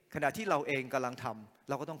ขณะที่เราเองกำลังทำ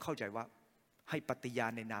เราก็ต้องเข้าใจว่าให้ปฏิญา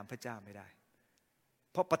ณในนามพระเจ้าไม่ได้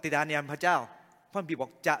เพราะปฏิญาณในนามพระเจ้าพระคัมภีร์บอ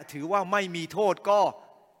กจะถือว่าไม่มีโทษก็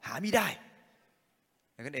หาไม่ได้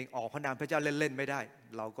ดังนั้นเองออกพระนามพระเจ้าเล่นๆไม่ได้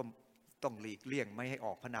เราก็ต้องหลีกเลี่ยงไม่ให้อ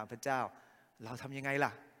อกพระนามพระเจ้าเราทำยังไงล่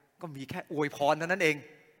ะก็มีแค่อวยพรเท่านั้นเอง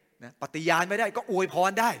นะปฏิญาณไม่ได้ก็อวยพ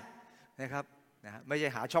รได้นะครับนะไม่ใช่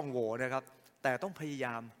หาช่องโหว่นะครับแต่ต้องพยาย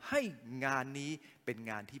ามให้งานนี้เป็น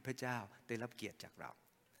งานที่พระเจ้าได้รับเกียรติจากเรา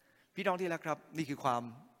พี่น้องที่รักครับนี่คือคว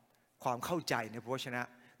ามเข้าใจในพระวจนะ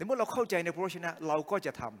แต่เมื่อเราเข้าใจในพระวจนะเราก็จ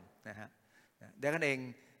ะทำนะฮะดังนั้นเอง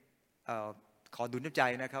ขอดุลน้ำใจ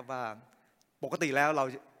นะครับว่าปกติแล้วเรา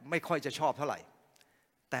ไม่ค่อยจะชอบเท่าไหร่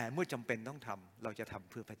แต่เมื่อจำเป็นต้องทำเราจะทำ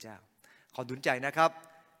เพื่อพระเจ้าขอดุลใจนะครับ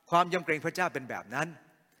ความยำเกรงพระเจ้าเป็นแบบนั้น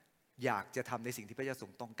อยากจะทำในสิ่งที่พระเจ้าทร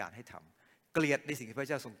งต้องการให้ทำเกลียดในสิ่งที่พระ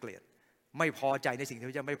เจ้าทรงเกลียดไม่พอใจในสิ่งที่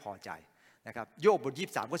พระเจ้าไม่พอใจนะครับโยบบท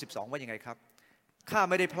23 ข้อ 12ว่ายังไงครับข้า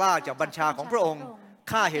ไม่ได้พลาดจากบัญชาของพระองค์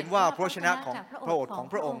ข้าเห็นว่าพระชนะของพระโอษฐ์ของ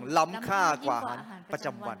พระองค์ล้ำค่ากว่าอาหารประจ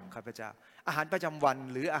ำวันข้าพเจ้าอาหารประจำวัน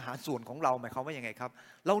หรืออาหารส่วนของเราหมายความว่ายังไงครับ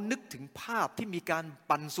เรานึกถึงภาพที่มีการ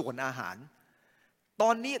ปันส่วนอาหารตอ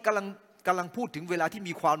นนี้กำลังพูดถึงเวลาที่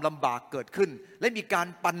มีความลำบากเกิดขึ้นและมีการ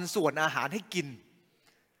ปันส่วนอาหารให้กิน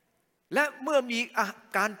และเมื่อมี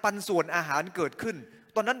การปันส่วนอาหารเกิดขึ้น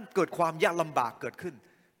ตอนนั้นเกิดความยากลำบากเกิดขึ้น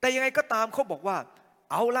แต่ยังไงก็ตามเขาบอกว่า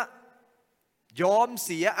เอาละยอมเ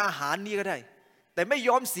สียอาหารนี้ก็ได้แต่ไม่ย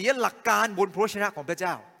อมเสียหลักการบนพระวจนะของพระเ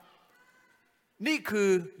จ้านี่คือ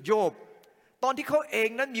โยบตอนที่เขาเอง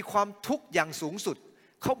นั้นมีความทุกข์อย่างสูงสุด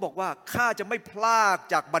เขาบอกว่าข้าจะไม่พลาก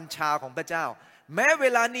จากบัญชาของพระเจ้าแม้เว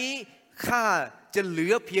ลานี้ข้าจะเหลื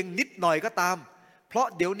อเพียงนิดหน่อยก็ตามเพราะ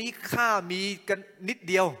เดี๋ยวนี้ข้ามีกันนิด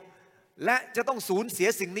เดียวและจะต้องสูญเสีย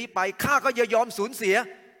สิ่งนี้ไปข้าก็จะยอมสูญเสีย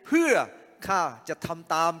เพื่อข้าจะท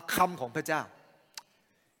ำตามคำของพระเจ้า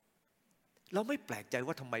เราไม่แปลกใจ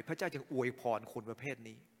ว่าทำไมพระเจ้าจึงอวยพรคนประเภท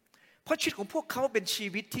นี้เพราะชีวิตของพวกเขาเป็นชี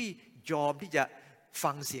วิตที่ยอมที่จะ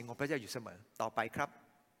ฟังเสียงของพระเจ้าอยู่เสมอต่อไปครับ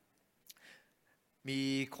มี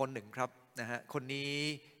คนหนึ่งครับนะฮะคนนี้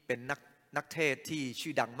เป็นนักเทศที่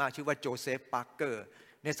ชื่อดังมากชื่อว่าโจเซฟปาร์เกอร์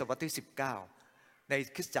ในศตวรรษที่19ใน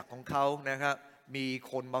คริสตจักรของเขานะครับมี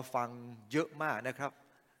คนมาฟังเยอะมากนะครับ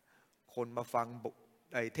คนมาฟัง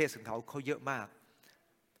เทศของเขาเยอะมาก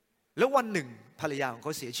แล้ววันหนึ่งภรรยาของเข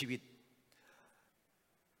าเสียชีวิต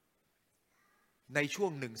ในช่ว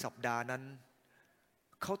ง1 สัปดาห์นั้น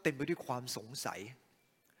เขาเต็มไปด้วยความสงสัย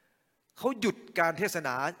เขาหยุดการเทศน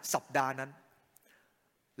าสัปดาห์นั้น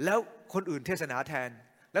แล้วคนอื่นเทศนาแทน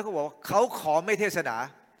แล้วเขาบอกเขาขอไม่เทศนา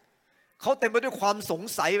เขาเต็มไปด้วยความสง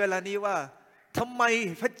สัยเวลานี้ว่าทำไม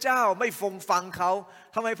พระเจ้าไม่ฟังเขา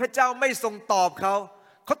ทำไมพระเจ้าไม่ทรงตอบเขา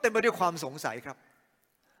เต็มไปด้วยความสงสัยครับ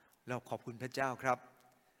เราขอบคุณพระเจ้าครับ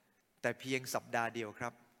แต่เพียงสัปดาห์เดียวครั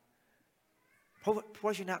บเพราะพระว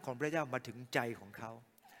จนะของพระเจ้ามาถึงใจของเขา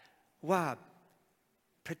ว่า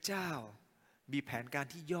พระเจ้ามีแผนการ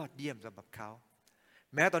ที่ยอดเยี่ยมสำหรับเขา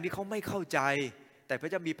แม้ตอนนี้เขาไม่เข้าใจแต่พระ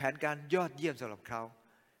เจ้ามีแผนการยอดเยี่ยมสำหรับเขา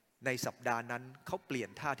ในสัปดาห์นั้นเขาเปลี่ยน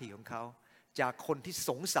ท่าทีของเขาจากคนที่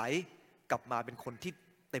สงสัยกลับมาเป็นคนที่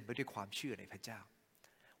เต็มไปด้วยความเชื่อในพระเจ้า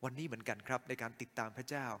วันนี้เหมือนกันครับในการติดตามพระ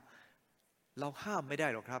เจ้าเราห้ามไม่ได้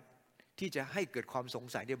หรอกครับที่จะให้เกิดความสง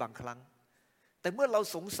สัยในบางครั้งแต่เมื่อเรา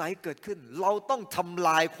สงสัยเกิดขึ้นเราต้องทำล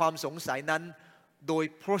ายความสงสัยนั้นโดย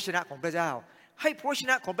พระวจนะของพระเจ้าให้พระวจ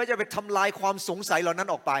นะของพระเจ้าไปทำลายความสงสัยเหล่านั้น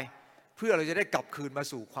ออกไปเพื่อเราจะได้กลับคืนมา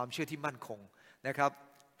สู่ความเชื่อที่มั่นคงนะครับ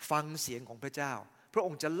ฟังเสียงของพระเจ้าพระอ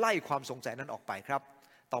งค์จะไล่ความสงสัยนั้นออกไปครับ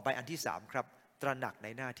ต่อไปอันที่3ครับตระหนักใน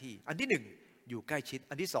หน้าที่อันที่1อยู่ใกล้ชิด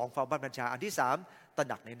อันที่2ฟังบัญชาอันที่3ตระ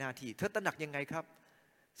หนักในหน้าที่เธอตระหนักยังไงครับ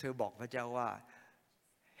เธอบอกพระเจ้าว่า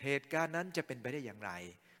เหตุการณ์นั้นจะเป็นไปได้อย่างไร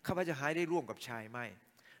ข้าพเจ้าหายได้ร่วมกับชายไม่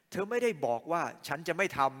เธอไม่ได้บอกว่าฉันจะไม่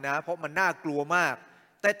ทำนะเพราะมันน่ากลัวมาก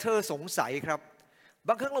แต่เธอสงสัยครับบ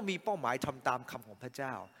างครั้งเรามีเป้าหมายทำตามคำของพระเจ้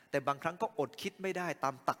าแต่บางครั้งก็อดคิดไม่ได้ตา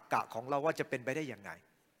มตรรกะของเราว่าจะเป็นไปได้อย่างไร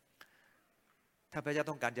ถ้าพระเจ้า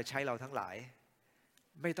ต้องการจะใช้เราทั้งหลาย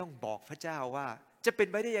ไม่ต้องบอกพระเจ้าว่าจะเป็น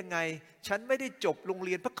ไปได้ยังไงฉันไม่ได้จบโรงเ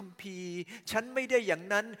รียนพระคัมภีร์ฉันไม่ได้อย่าง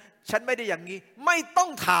นั้นฉันไม่ได้อย่างนี้ไม่ต้อง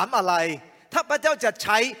ถามอะไรถ้าพระเจ้าจะใ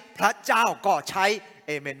ช้พระเจ้าก็ใช้เ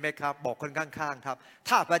อเมนไหมครับบอกคนข้างๆครับ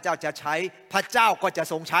ถ้าพระเจ้าจะใช้พระเจ้าก็จะ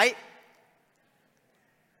ทรงใช้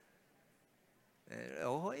โ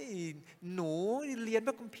อ้ยหนูเรียนพ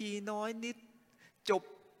ระคัมภีร์น้อยนิดจบ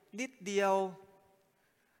นิดเดียว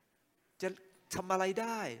จะทำอะไรไ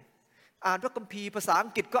ด้อ่านพระคัมภีร์ภาษาอั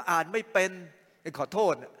งกฤษก็อ่านไม่เป็นขอโท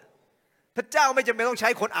ษพระเจ้าไม่จำเป็นต้องใช้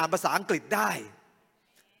คนอ่านภาษาอังกฤษได้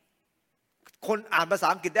คนอ่านภาษา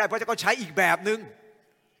อังกฤษได้พระเจ้าก็ใช้อีกแบบนึง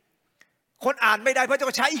คนอ่านไม่ได้พระเจ้า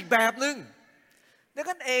ก็ใช้อีกแบบนึงดัง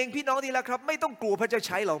นั้นเองพี่น้องที่รักครับไม่ต้องกลัวพระเจ้าใ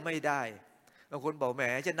ช้เราไม่ได้บางคนบอกแหม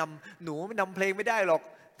จะนำหนูไม่นำเพลงไม่ได้หรอก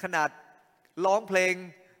ขนาดร้องเพลง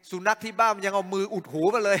สุนัขที่บ้านยังเอามืออุดหู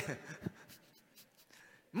มาเลย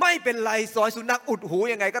ไม่เป็นไรซอยสุนัขอุดหู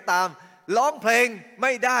ยังไงก็ตามร้องเพลงไ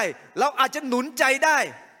ม่ได้เราอาจจะหนุนใจได้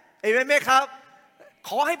เห็นไหมครับข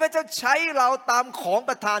อให้พระเจ้าใช้เราตามของ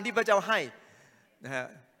ประทานที่พระเจ้าให้นะฮะ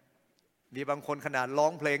มีบางคนขนาดร้อ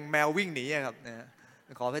งเพลงแมววิ่งหนีครับนะ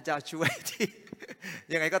ขอพระเจ้าช่วยที่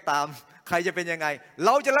ยังไงก็ตามใครจะเป็นยังไงเร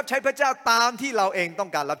าจะรับใช้พระเจ้าตามที่เราเองต้อ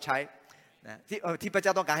งการรับใช้นะที่พระเจ้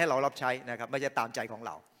าต้องการให้เรารับใช้นะครับไม่ใช่ตามใจของเ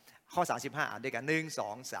ราข้อ35อ่านด้วยกัน1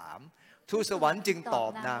 2 3ทูตสวรรค์จึงตอ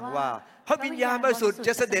บนางว่าพระวิญญาณบริสุทธิ์จ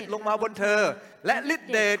ะเสด็จลงมาบนเธอและฤทธิ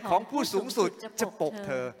เดชของผู้สูงสุดจะปกเ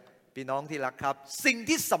ธอพี่น้องที่รักครับสิ่ง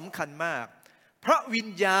ที่สำคัญมากพระวิญ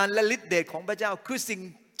ญาณและฤทธิเดชของพระเจ้าคือสิ่ง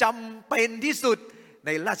จำเป็นที่สุดใน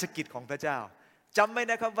ราชกิจของพระเจ้าจำไว้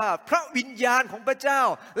นะครับว่าพระวิญญาณของพระเจ้า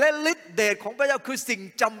และฤทธิเดชของพระเจ้าคือสิ่ง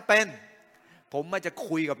จำเป็นผมมาจะ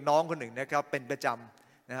คุยกับน้องคนหนึ่งนะครับเป็นประจ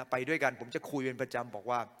ำนะไปด้วยกันผมจะคุยเป็นประจำบอก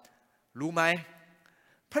ว่ารู้ไหม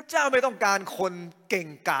พระเจ้าไม่ต้องการคนเก่ง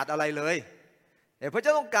กาจอะไรเลยแต่พระเจ้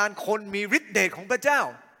าต้องการคนมีฤทธิเดชของพระเจ้า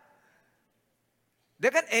ดั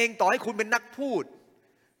งนั้นเองต่อให้คุณเป็นนักพูด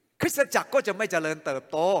คริสตจักรก็จะไม่เจริญเติบ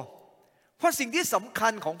โตเพราะสิ่งที่สำคั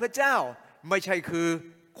ญของพระเจ้าไม่ใช่คือ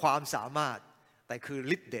ความสามารถแต่คือ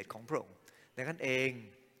ฤทธิเดชของพระองค์ดังนั้นเอง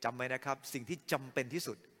จำไว้นะครับสิ่งที่จำเป็นที่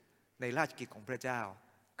สุดในราชกิจของพระเจ้า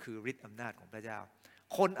คือฤทธิอำนาจของพระเจ้า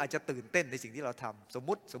คนอาจจะตื่นเต้นในสิ่งที่เราทำสม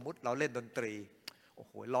มติเราเล่นดนตรีโอ้โ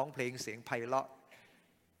หร้องเพลงเสียงไพเราะ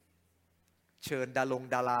เชิญด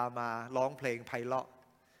ารามาร้องเพลงไพเราะ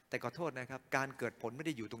แต่ขอโทษนะครับการเกิดผลไม่ไ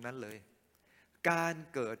ด้อยู่ตรงนั้นเลยการ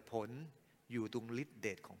เกิดผลอยู่ตรงฤทธิเด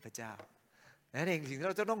ชของพระเจ้านั่นเองสิ่งที่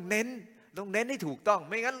เราจะต้องเน้นให้ถูกต้อง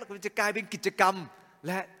ไม่งั้นมันจะกลายเป็นกิจกรรมแ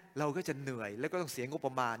ละเราก็จะเหนื่อยแล้วก็ต้องเสียงบป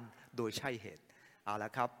ระมาณโดยใช่เหตุเอาล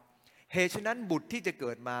ะครับเหตุฉะนั้นบุตรที่จะเ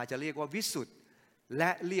กิดมาจะเรียกว่าวิสุทธิ์แล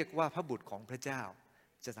ะเรียกว่าพระบุตรของพระเจ้า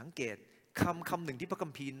จะสังเกตคำหนึ่งที่พระคั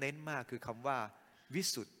มภีร์เน้นมากคือคำว่าวิ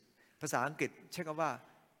สุทธิ์ภาษาอังกฤษใช้คำว่า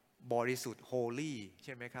บริสุทธิ์ holy ใ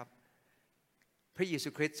ช่ไหมครับพระเยซู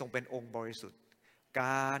คริสต์ทรงเป็นองค์บริสุทธิ์ก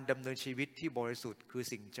ารดำเนินชีวิตที่บริสุทธิ์คือ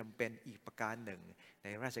สิ่งจำเป็นอีกประการหนึ่งใน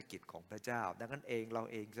ราชกิจของพระเจ้าดังนั้นเองเรา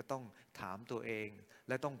เองจะต้องถามตัวเองแ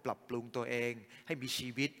ละต้องปรับปรุงตัวเองให้มีชี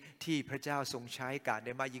วิตที่พระเจ้าทรงใช้การไ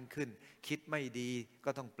ด้มากยิ่งขึ้นคิดไม่ดีก็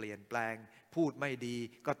ต้องเปลี่ยนแปลงพูดไม่ดี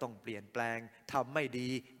ก็ต้องเปลี่ยนแปลงทำไม่ดี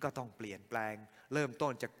ก็ต้องเปลี่ยนแปลงเริ่มต้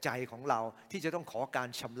นจากใจของเราที่จะต้องขอการ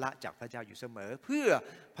ชำระจากพระเจ้าอยู่เสมอเพื่อ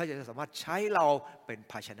พระเจ้าจะสามารถใช้เราเป็น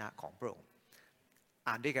ภาชนะของพระองค์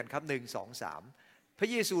อ่านด้วยกันครับ1 2 3พร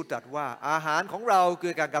ะเยซูตรัสว่าอาหารของเราคื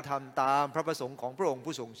อการกระทำตามพระประสงค์ของพระองค์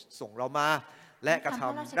ผู้ส่งเรามาและกระท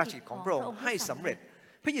ำราชกิจของพระองค์ให้สำเร็จ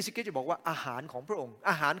พระเยซูคริสต์จะบอกว่าอาหารของพระองค์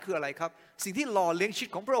อาหารคืออะไรครับสิ่งที่หล่อเลี้ยงชีวิ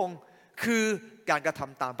ตของพระองค์คือการกระท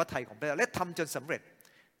ำตามพระทัยของพระเจ้าและทำจนสำเร็จ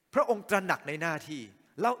พระองค์ตระหนักในหน้าที่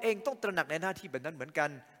เราเองต้องตระหนักในหน้าที่แบบนั้นเหมือนกัน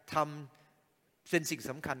ทำเป็นสิ่ง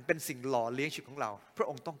สำคัญเป็นสิ่งหล่อเลี้ยงชีวิตของเราพระ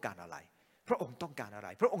องค์ต้องการอะไรพระองค์ต้องการอะไร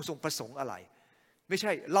พระองค์ทรงประสงค์อะไรไม่ใ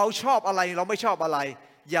ช่เราชอบอะไรเราไม่ชอบอะไร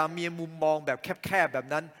อย่ามีมุมมองแบบแคบๆแบบ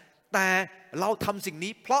นั้นแต่เราทำสิ่ง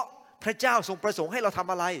นี้เพราะพระเจ้าทรงประสงค์ให้เราท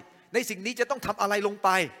ำอะไรในสิ่งนี้จะต้องทำอะไรลงไป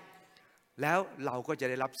แล้วเราก็จะ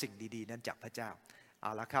ได้รับสิ่งดีๆนั้นจากพระเจ้าเอ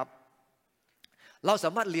าละครับเราส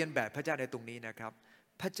ามารถเรียนแบบพระเจ้าในตรงนี้นะครับ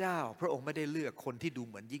พระเจ้าพระองค์ไม่ได้เลือกคนที่ดู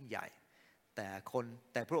เหมือนยิ่งใหญ่แ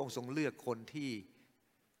ต่พระองค์ทรงเลือกคนที่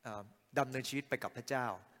ดำเนินชีวิตไปกับพระเจ้า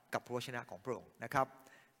กับพระวจนะของพระองค์นะครับ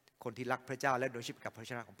คนที่รักพระเจ้าและดำเนินชีวิตกับพระว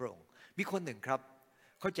จนะของพระองค์มีคนหนึ่งครับ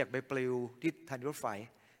เขาแจกใบปลิวที่ทางรถไฟ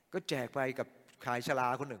ก็แจกไปกับชายชรา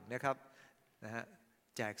คนหนึ่งนะครับนะฮะ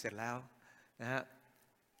แจกเสร็จแล้วนะฮะ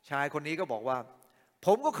ชายคนนี้ก็บอกว่าผ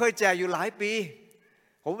มก็เคยแจกอยู่หลายปี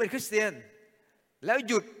ผมเป็นคริสเตียนแล้ว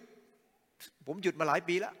ผมหยุดมาหลาย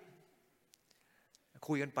ปีแล้ว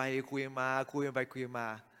คุยกันไปคุยกันมาคุยกันไปคุยกันมา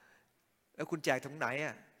แล้วคุณแจกตรงไหน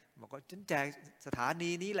อ่ะบอกว่าฉันแจกสถานี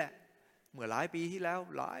นี้แหละเมื่อหลายปีที่แล้ว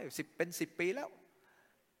เป็น10 ปีแล้ว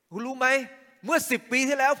คุณรู้ไหมเมื่อ10 ปี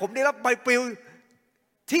ที่แล้วผมได้รับใบปลิว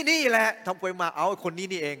ที่นี่แหละทำไปมาเอาคนนี้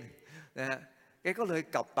นี่เองนะฮะแกก็เลย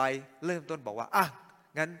กลับไปเริ่มต้นบอกว่าอ่ะ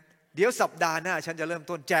งั้นเดี๋ยวสัปดาห์หน้าฉันจะเริ่ม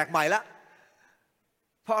ต้นแจกใหม่ละ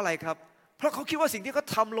เพราะอะไรครับเพราะเขาคิดว่าสิ่งที่เขา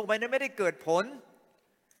ทำลงไปนั้นไม่ได้เกิดผล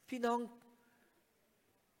พี่น้อง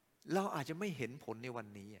เราอาจจะไม่เห็นผลในวัน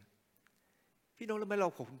นี้พี่น้องรู้ไหมเรา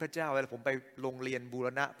ขอบคุณพระเจ้าเวลาผมไปโรงเรียนบูร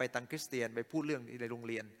ณะไปตังคริสเตียนไปพูดเรื่องในโรง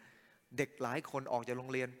เรียนเด็กหลายคนออกจากโรง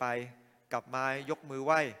เรียนไปกลับมายกมือไห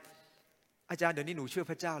ว้อาจารย์เดี๋ยวนี้หนูเชื่อ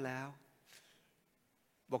พระเจ้าแล้ว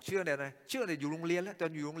บอกเชื่อเนี่ยนะเชื่อเนี่ยอยู่โรงเรียนแล้วตอ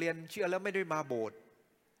นอยู่โรงเรียนเชื่อแล้วไม่ได้มาโบสถ์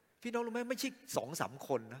พี่น้องรู้ไหมไม่ใช่2-3 ค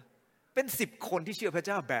นนะเป็น10 คนที่เชื่อพระเ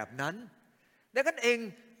จ้าแบบนั้นดังนั้นเอง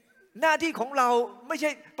หน้าที่ของเราไม่ใช่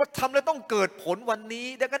พอทำแล้วต้องเกิดผลวันนี้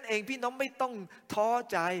ดังนั้นเองพี่น้องไม่ต้องท้อ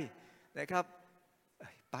ใจนะครับ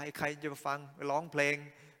ไปใครจะฟังร้องเพลง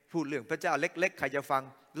พูดเรื่องพระเจ้าเล็กๆใครจะฟัง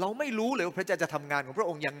เราไม่รู้เลยว่าพระเจ้าจะทำงานของพระ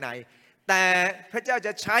องค์อย่างไรแต่พระเจ้าจ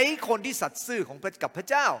ะใช้คนที่สัตย์ซื่อของกับพระ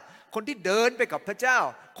เจ้าคนที่เดินไปกับพระเจ้า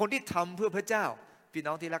คนที่ทำเพื่อพระเจ้าพี่น้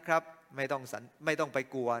องที่รักครับไม่ต้องไป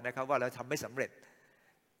กลัวนะครับว่าเราทำไม่สำเร็จ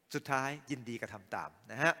สุดท้ายยินดีกระทำตาม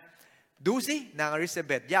นะฮะดูสินางอลิซาเ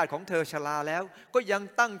บธญาติของเธอชราแล้วก็ยัง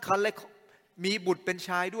ตั้งครรภ์และมีบุตรเป็นช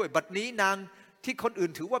ายด้วยบัดนี้นางที่คนอื่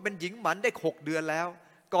นถือว่าเป็นหญิงหมันได้6 เดือนแล้ว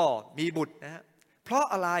ก็มีบุตรนะฮะเพราะ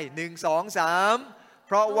อะไร1 2 3เ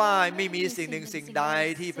พราะว่าไม่มีสิ่งหนึ่งสิ่งใด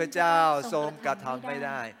ที่พระเจ้าทรงกระทำไม่ไ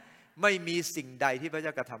ด้ไม่มีสิ่งใดที่พระเจ้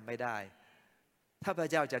ากระทำไม่ได้ถ้าพระ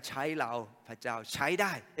เจ้าจะใช้เราพระเจ้าใช้ไ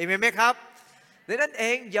ด้เอเมนไหมครับดังนั้นเอ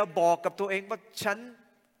งอย่าบอกกับตัวเองว่าฉัน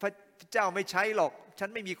พระเจ้าไม่ใช้หรอกฉัน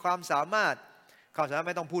ไม่มีความสามารถไ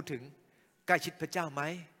ม่ต้องพูดถึงใกล้ชิดพระเจ้าไหม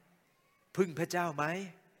พึ่งพระเจ้าไหม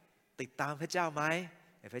ติดตามพระเจ้าไหม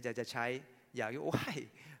พระเจ้าจะใช้อย่าโอ้ย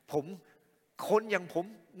ผมคนอย่างผม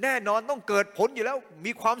แน่นอนต้องเกิดผลอยู่แล้ว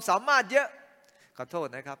มีความสามารถเยอะขอโทษ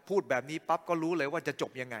นะครับพูดแบบนี้ปั๊บก็รู้เลยว่าจะจ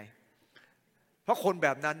บยังไงเพราะคนแบ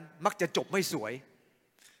บนั้นมักจะจบไม่สวย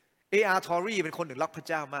ทอรี่เป็นคนหนึ่งรักพระ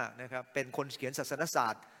เจ้ามากนะครับเป็นคนเขียนศาสนศา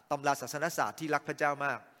สตร์ตำราศาสนศาสตร์ที่รักพระเจ้าม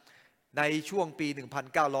ากในช่วงปี 1800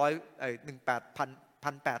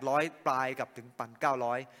 ปลายกับถึง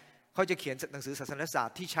 1900 เขาจะเขียนหนังสือศาสนศาสต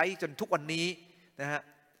ร์ที่ใช้จนทุกวันนี้นะฮะ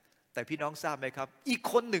แต่พี่น้องทราบไหมครับอีก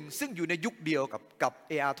คนหนึ่งซึ่งอยู่ในยุคเดียวกับ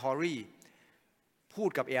ทอรี่พูด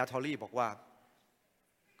กับทอรี่บอกว่า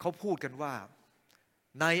เขาพูดกันว่า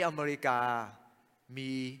ในอเมริกา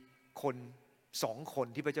มีคน2 คน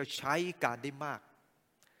ที่พระเจ้าใช้การได้มาก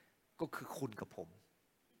ก็คือคุณกับผม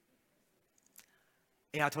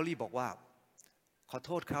ทอรี่บอกว่าขอโ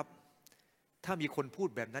ทษครับถ้ามีคนพูด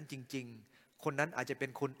แบบนั้นจริงๆคนนั้นอาจจะเป็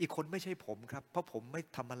นคนอีกคนไม่ใช่ผมครับเพราะผมไม่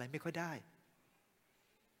ทำอะไรไม่ค่อยได้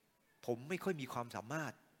ผมไม่ค่อยมีความสามาร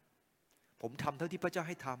ถผมทำเท่าที่พระเจ้าใ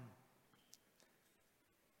ห้ท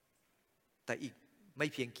ำแต่อีกไม่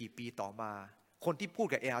เพียงกี่ปีต่อมาคนที่พูด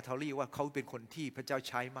กับทอรี่ว่าเขาเป็นคนที่พระเจ้า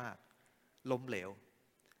ใช้มากล้มเหลว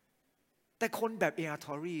แต่คนแบบท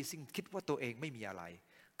อรี่ซึ่งคิดว่าตัวเองไม่มีอะไร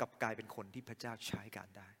กลับกลายเป็นคนที่พระเจ้าใช้การ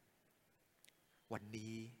ได้วัน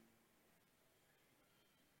นี้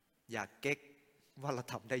อย่าเก๊กว่าเรา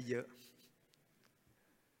ทำได้เยอะ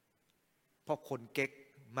เพราะคนเก๊ก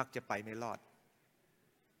มักจะไปไม่รอด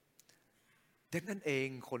ดังนั้นเอง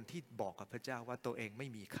คนที่บอกกับพระเจ้าว่าตัวเองไม่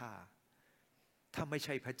มีค่าถ้าไม่ใ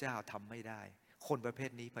ช่พระเจ้าทำไม่ได้คนประเภ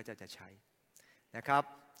ทนี้พระเจ้าจะใช้นะครับ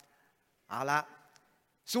เอาละ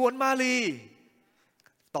ส่วนมาลี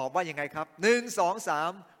ตอบว่ายังไงครับ1 2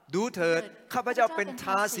 3ดูเถิดข้าพเจ้าเป็นท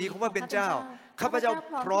าสีของพระเป็นเจ้าข้าพเจ้า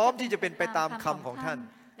พร้อมที่จะเป็นไปตามคำของท่าน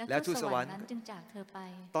และทูตสวรรค์จึงจากเธอไป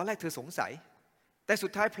ตอนแรกเธอสงสัยแต่สุ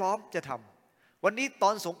ดท้ายพร้อมจะทำวันนี้ตอ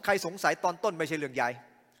นใครสงสัยตอนต้นไม่ใช่เรื่องใหญ่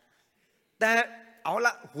แต่เอาล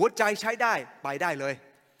ะหัวใจใช้ได้ไปได้เลย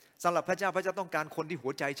สำหรับพระเจ้าพระเจ้าต้องการคนที่หั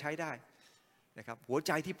วใจใช้ได้นะครับหัวใ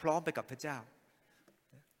จที่พร้อมไปกับพระเจ้า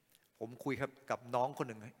ผมคุยกับน้องคน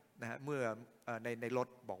หนึ่งนะฮะเมื่อในรถ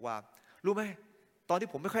บอกว่ารู้ไหมตอนที่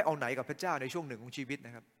ผมไม่ค่อยเอาไหนกับพระเจ้าในช่วงหนึ่งของชีวิตน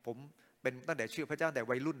ะครับผมเป็นตั้งแต่เชื่อพระเจ้าแต่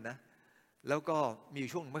วัยรุ่นนะแล้วก็มี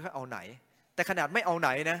ช่วงไม่ค่อยเอาไหนแต่ขนาดไม่เอาไหน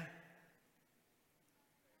นะ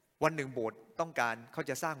วันหนึ่งโบสถ์ต้องการเขา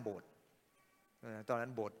จะสร้างโบสถ์ตอนนั้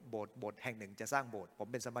นโบสถ์แห่งหนึ่งจะสร้างโบสถ์ผม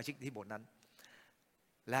เป็นสมาชิกที่โบสถ์นั้น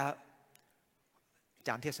แล้วอาจ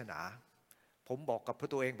ารย์เทศนาผมบอกกับ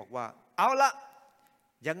ตัวเองบอกว่าเอาละ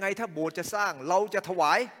ยังไงถ้าโบสถ์จะสร้างเราจะถว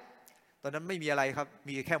ายตอนนั้นไม่มีอะไรครับ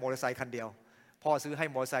มีแค่มอเตอร์ไซค์คันเดียวพ่อซื้อให้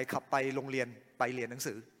มอเตอร์ไซค์ขับไปโรงเรียนไปเรียนหนัง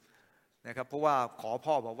สือนะครับเพราะว่าขอ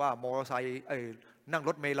พ่อบอกว่ามอเตอร์ไซค์นั่งร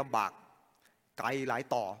ถเมล์ลำบากไกลหลาย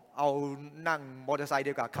ต่อเอานั่งมอเตอร์ไซค์เ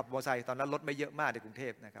ดียวกับขับมอเตอร์ไซค์ตอนนั้นรถไม่เยอะมากในกรุงเท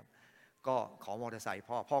พนะครับก็ขอมอเตอร์ไซค์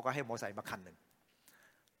พ่อก็ให้มอเตอร์ไซค์มาคันหนึ่ง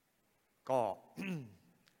ก็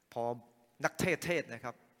พอนักเทศนะค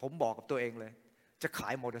รับผมบอกกับตัวเองเลยจะขา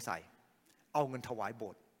ยมอเตอร์ไซค์เอาเงินถวายโบ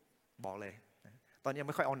สถ์บอกเลยตอนนี้ไ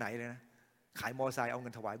ม่ค่อยเอาไหนเลยนะขายมอเตอร์ไซค์เอาเงิ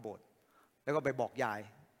นถวายโบสถ์แล้วก็ไปบอกยาย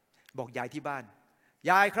ที่บ้าน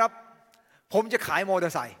ยายครับผมจะขายมอเตอ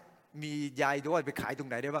ร์ไซค์มียายด้วยไปขายตรง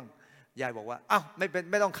ไหนได้บ้างยายบอกว่าอ้าวไ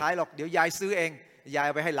ม่ต้องขายหรอกเดี๋ยวยายซื้อเอง ยายเ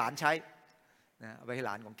อาไปให้หลานใช้นะเอาไปให้ห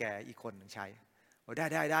ลานของแกอีกคนหนึ่งใช้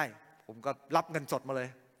ได้ผมก็รับเงินสดมาเลย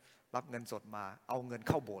รับเงินสดมาเอาเงินเ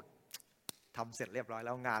ข้าโบสถ์ทำเสร็จเรียบร้อยแ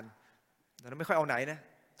ล้วงานตอนนั้นไม่ค่อยเอาไหนนะ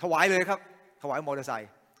ถวายเลยครับถวายมอเตอร์ไซ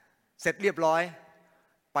ค์เสร็จเรียบร้อย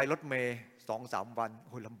ไปรถเมย์2-3 วันโ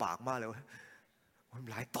อ้ยลำบากมากเลย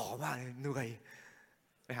หลายต่อมากเลยเหนื่อย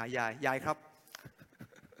ไปหายายครับ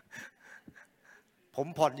ผม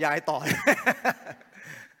ผ่อนยายต่อ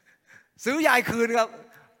ซื้อยายคืนครับ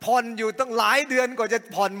ผ่อนอยู่ตั้งหลายเดือนกว่าจะ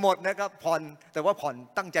ผ่อนหมดนะครับผ่อนแต่ว่าผ่อน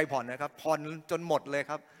ตั้งใจผ่อนนะครับผ่อนจนหมดเลย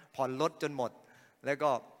ครับผ่อนรถจนหมดแล้วก็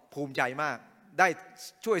ภูมิใจมากได้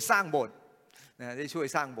ช่วยสร้างโบสถ์นะได้ช่วย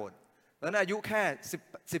สร้างโบสถ์แล้วนั้นอายุแค่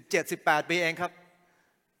17-18 ปีเองครับ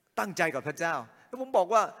ตั้งใจกับพระเจ้าแล้วผมบอก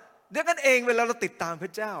ว่าเดี๋ยวกันเองเวลาเราติดตามพร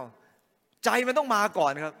ะเจ้าใจมันต้องมาก่อ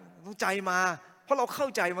นครับต้องใจมาเพราะเราเข้า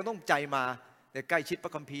ใจมันต้องใจมาแต่ใกล้ชิดพร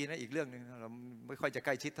ะคัมภีร์นะอีกเรื่องนึงเราไม่ค่อยจะใก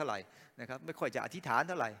ล้ชิดเท่าไหร่นะครับไม่ค่อยจะอธิษฐานเ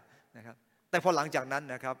ท่าไหร่นะครับแต่พอหลังจากนั้น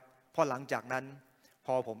นะครับพอหลังจากนั้นพ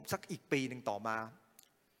อผมสักอีกปีหนึ่งต่อมา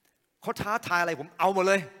เขาท้าทายอะไรผมเอาหมด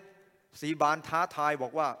เลยสีบานท้าทายบอ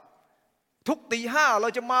กว่าทุกตี 5เรา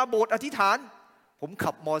จะมาโบสถ์อธิษฐานผม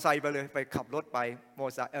ขับมอไซค์ไปเลยไปขับรถไปมอ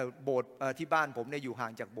ไซค์โบสถ์ที่บ้านผมเนี่ยอยู่ห่า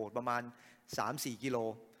งจากโบสถ์ประมาณ 3-4 กิโล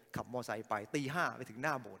ขับมอไซค์ไปตี 5ไปถึงห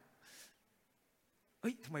น้าโบสถ์เ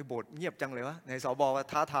ฮ้ยทำไมโบสถ์เงียบจังเลยวะในสบว่า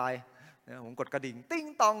ท้าทายผมกดกระดิ่งติ้ง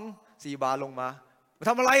ตองสีบานลงมา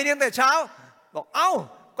ทำอะไรเนี่ยแต่เช้าบอกเอ้า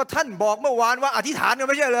ก็ท่านบอกเมื่อวานว่าอธิษฐานกัน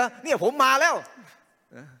ไม่ใช่เหรอเนี่ยผมมาแล้ว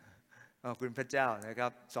ขอบคุณพระเจ้านะครั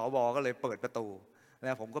บสบก็เลยเปิดประตูแ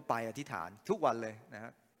ล้วผมก็ไปอธิษฐานทุกวันเลยนะครั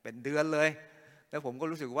บเป็นเดือนเลยแล้วผมก็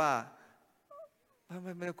รู้สึกว่าไ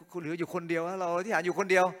ม่เหลืออยู่คนเดียวเราอธิษฐานอยู่คน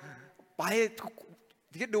เดียวไป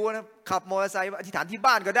คิดดูนะขับมอเตอร์ไซค์อธิษฐานที่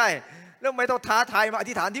บ้านก็ได้แล้วไม่ต้องท้าทายมาอ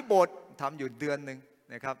ธิษฐานที่โบสถ์ทำอยู่เดือนหนึ่ง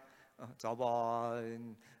นะครับสบ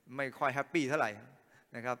ไม่ค่อยแฮปปี้เท่าไหร่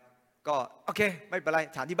นะครับก็โอเคไม่เป็นไร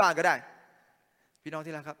ฐานที่บ้านก็ได้พี่น้อง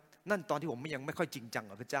ที่รักครับนั่นตอนที่ผมยังไม่ค่อยจริงจัง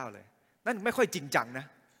กับพระเจ้าเลยนั่นไม่ค่อยจริงจังนะ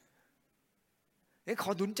นี่ข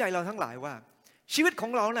อดุลใจเราทั้งหลายว่าชีวิตขอ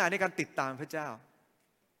งเราเนี่ยในการติดตามพระเจ้า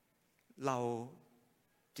เรา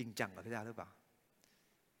จริงจังกับพระเจ้าหรือเปล่า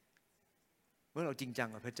เมื่อเราจริงจัง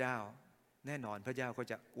กับพระเจ้าแน่นอนพระเจ้าก็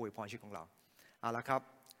จะอวยพรชีวิตของเราเอาละครับ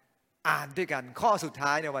อ่านด้วยกันข้อสุดท้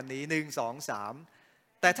ายในวันนี้1 2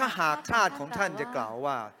 3แต่ถ้าหากทาสของท่านจะกล่าว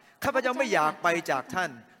ว่าข้าพเจ้าไม่อยากไปจากท่า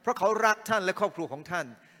นเพราะเขารักท่านและครอบครัวของท่าน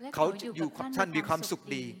เขาอยู่กับท่านมีความสุข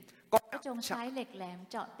ดีก็จงใช้เหล็กแหลม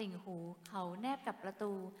เจาะติ่งหูเขาแนบกับประ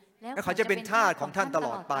ตูแล้วเขาจะเป็นทาสของท่านตล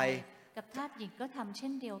อดไปกับทาสหญิงก็ทำเช่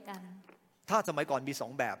นเดียวกันทาสสมัยก่อนมี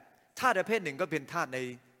2แบบทาสประเภทหนึ่งก็เป็นทาส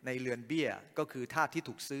ในเรือนเบี้ยก็คือทาสที่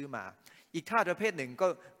ถูกซื้อมาอีกทาสประเภทหนึ่ง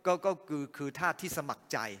ก็คือทาสที่สมัคร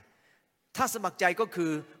ใจทาสสมัครใจก็คื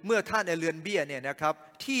อเมื่อทาสในเรือนเบี้ยเนี่ยนะครับ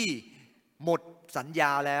ที่หมดสัญญ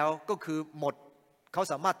าแล้วก็คือหมดเขา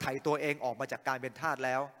สามารถไถ่ตัวเองออกมาจากการเป็นทาสแ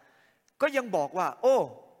ล้วก็ยังบอกว่าโอ้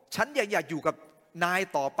ฉันอยากอยู่กับนาย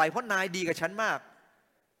ต่อไปเพราะนายดีกับฉันมาก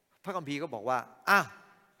พระคัมภีร์ก็บอกว่า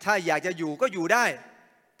ถ้าอยากจะอยู่ก็อยู่ได้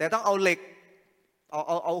แต่ต้องเอาเหล็ก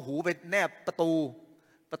เอาหูไปแนบประ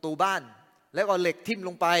ตูบ้านแล้วเอาเหล็กทิ่มล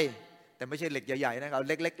งไปแต่ไม่ใช่เหล็กใหญ่ๆนะเอา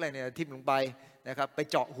เล็กๆเลยเนี่ยทิ่มลงไปนะครับไป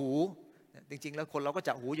เจาะหูจริงๆแล้วคนเราก็เจ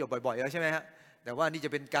าะหูอยู่บ่อยๆแล้วใช่ไหมฮะแต่ว่านี่จ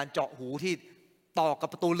ะเป็นการเจาะหูที่ต่อกับ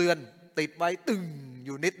ประตูเรือนติดไว้ตึงอ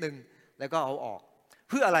ยู่นิดนึงแล้วก็เอาออก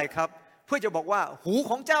เพื่ออะไรครับเพื่อจะบอกว่าหู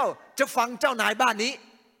ของเจ้าจะฟังเจ้านายบ้านนี้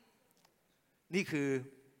นี่คือ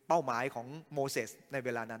เป้าหมายของโมเสสในเว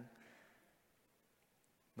ลานั้น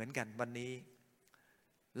เหมือนกันวันนี้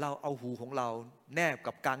เราเอาหูของเราแนบ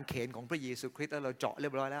กับกางเขนของพระเยซูคริสต์แล้วเราเจาะเรี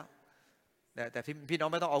ยบร้อยแล้วแต่พี่น้อง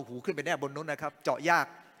ไม่ต้องเอาหูขึ้นไปแนบบนนู้นนะครับเจาะยาก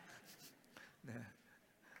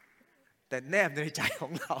แต่แนบในใจขอ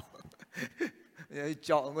งเราเ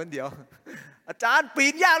จาะเงินเดียวอาจารย์ปี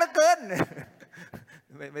นยากเหลือเกิน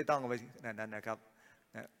ไม่ต้องไปนั้นนะครับ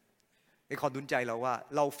ในความดุลใจเราว่า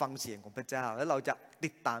เราฟังเสียงของพระเจ้าแล้วเราจะติ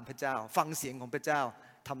ดตามพระเจ้าฟังเสียงของพระเจ้า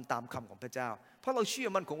ทำตามคำของพระเจ้าเพราะเราเชื่อ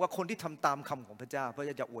มั่นคงว่าคนที่ทำตามคำของพระเจ้าพระเ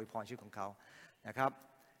จ้าจะอวยพรชีวิตของเขานะครับ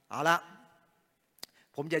เอาละ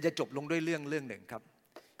ผมอยากจะจบลงด้วยเรื่องหนึ่งครับ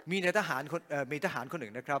มีทหารคนหนึ่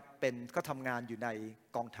งนะครับเขาทำงานอยู่ใน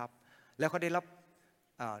กองทัพแล้วเขาได้รับ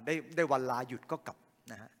ได้วันลาหยุดก็กลับ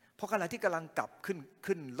นะฮะเพราะขณะที่กำลังกลับ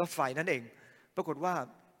ขึ้นรถไฟนั่นเองปรากฏว่า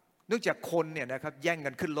เนื่องจากคนเนี่ยนะครับแย่งกั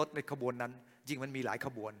นขึ้นรถในขบวนนั้นจริงมันมีหลายข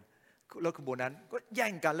บวนรถขบวนนั้นก็แย่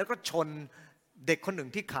งกันแล้วก็ชนเด็กคนหนึ่ง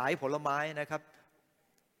ที่ขายผลไม้นะครับ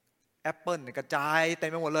แอปเปิ้ลกระจายเต็ม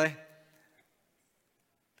ไปหมดเลย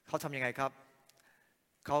เขาทำยังไงครับ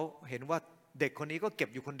เขาเห็นว่าเด็กคนนี้ก็เก็บ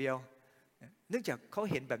อยู่คนเดียวเนื่องจากเขา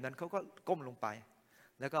เห็นแบบนั้นเขาก็ก้มลงไป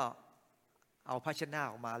แล้วก็เอาผ้าเช็ดหน้า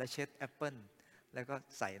ออกมาแล้วเช็ดแอปเปิ้ล แล้วก็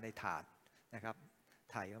ใส่ในถาดนะครับ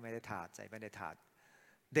ไถ่ก็ไม่ได้ถาดใส่ไปในถาด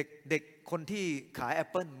เด็กคนที่ขายแอป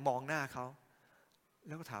เปิ้ลมองหน้าเขาแ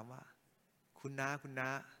ล้วก็ถามว่าคุณน้าเ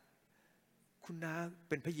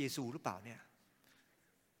ป็นพระเยซูหรือเปล่าเนี่ย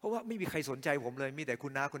เพราะว่าไม่มีใครสนใจผมเลยมีแต่คุ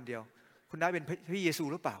ณน้าคนเดียวคุณน้าเป็นพระเยซู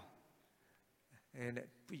หรือเปล่า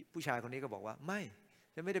ผู้ชายคนนี้ก็บอกว่าไม่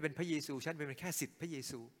ฉันไม่ได้เป็นพระเยซูฉันเป็นแค่ศิษย์พระเย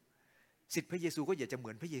ซูศิษย์พระเยซูก็อยากจะเหมื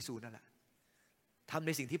อนพระเยซูนั่นแหละทำใน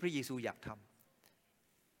สิ่งที่พระเยซูอยากท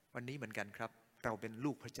ำวันนี้เหมือนกันครับเราเป็น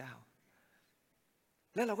ลูกพระเจ้า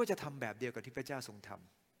และเราก็จะทำแบบเดียวกับที่พระเจ้าทรงท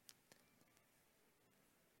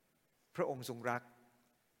ำพระองค์ทรงรัก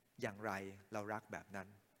อย่างไรเรารักแบบนั้น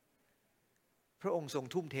พระองค์ทรง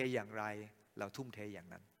ทุ่มเทอย่างไรเราทุ่มเทอย่าง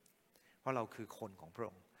นั้นเพราะเราคือคนของพระอ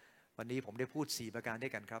งค์วันนี้ผมได้พูด4ประการด้ว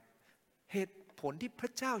ยกันครับเหตุผลที่พร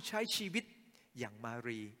ะเจ้าใช้ชีวิตอย่างมา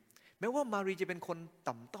รีแม้ว่ามารีจะเป็นคน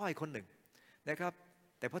ต่ำต้อยคนหนึ่งนะครับ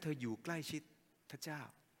แต่เพราะเธออยู่ใกล้ชิดพระเจ้า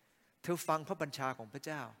เธอฟังพระบัญชาของพระเ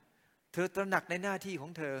จ้าเธอตระหนักในหน้าที่ขอ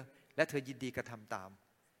งเธอและเธอยินดีกระทำตาม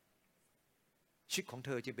ชีวิตของเธ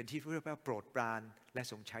อจึงเป็นที่พระเจ้าโปรดปรานและ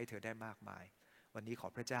ทรงใช้เธอได้มากมายวันนี้ขอ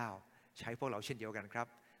พระเจ้าใช้พวกเราเช่นเดียวกันครับ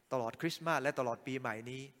ตลอดคริสต์มาสและตลอดปีใหม่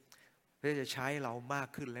นี้พระเจ้าจะใช้เรามาก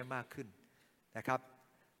ขึ้นและมากขึ้นนะครับ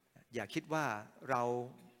อย่าคิดว่าเรา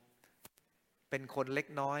เป็นคนเล็ก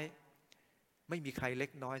น้อยไม่มีใครเล็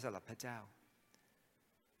กน้อยสำหรับพระเจ้า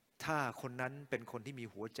ถ้าคนนั้นเป็นคนที่มี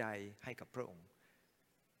หัวใจให้กับพระองค์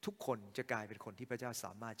ทุกคนจะกลายเป็นคนที่พระเจ้าส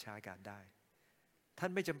ามารถใช้การได้ท่า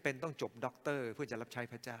นไม่จำเป็นต้องจบด็อกเตอร์เพื่อจะรับใช้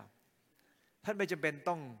พระเจ้าท่านไม่จำเป็น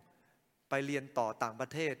ต้องไปเรียนต่อต่างประ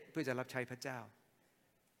เทศเพื่อจะรับใช้พระเจ้า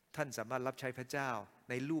ท่านสามารถรับใช้พระเจ้า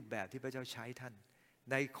ในรูปแบบที่พระเจ้าใช้ท่าน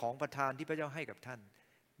ในของประทานที่พระเจ้าให้กับท่าน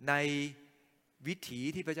ในวิถี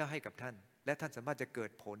ที่พระเจ้าให้กับท่านและท่านสามารถจะเกิ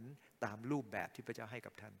ดผลตามรูปแบบที่พระเจ้าให้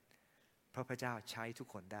กับท่านเพราะพระเจ้าใช้ทุก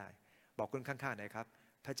คนได้บอกคนข้างๆหน่อยครับ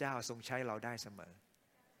พระเจ้าทรงใช้เราได้เสมอ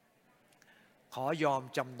ขอยอม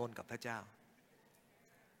จำนนกับพระเจ้า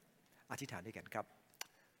อธิษฐานด้วยกันครับ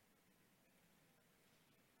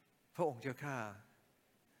พระองค์เจ้าข้า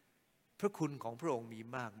พระคุณของพระองค์มี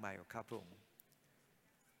มากมายกว่าข้าพระองค์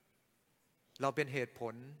เราเป็นเหตุผ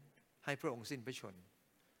ลให้พระองค์สิ้นพระชนม์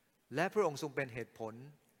และพระองค์ทรงเป็นเหตุผล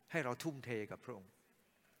ให้เราทุ่มเทกับพระองค์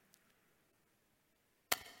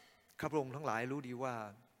ข้าพระองค์ทั้งหลายรู้ดีว่า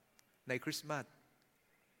ในคริสต์มาส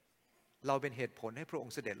เราเป็นเหตุผลให้พระอง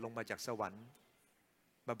ค์เสด็จลงมาจากสวรรค์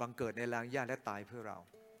มาบังเกิดในลานหญ้าและตายเพื่อเรา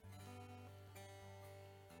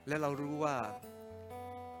และเรารู้ว่า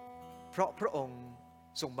เพราะพระองค์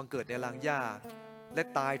ทรงบังเกิดในลานหญ้าและ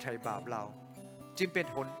ตายไถ่บาปเราจึงเป็น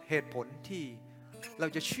เหตุผลที่เรา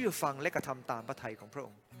จะเชื่อฟังและกระทำตามพระทัยของพระอ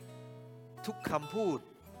งค์ทุกคำพูด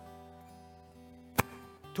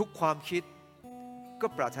ทุกความคิดก็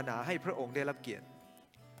ปรารถนาให้พระองค์ได้รับเกียรติ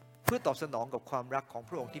เพื่อตอบสนองกับความรักของ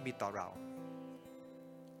พระองค์ที่มีต่อเรา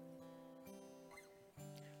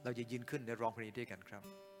เราจะยืนขึ้นในร้องเพลงนี้ด้วยกันครับ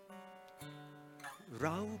เร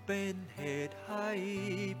าเป็นเหตุให้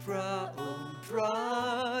พระองค์ประ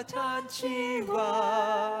ทานชีวา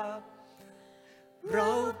เร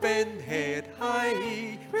าเป็นเหตุให้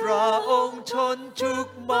พระองค์ทนทุก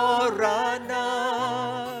ข์มรณะ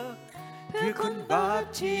เพื่อคนบาป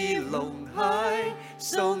ที่หลงหาย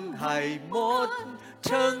ทรงให้หมด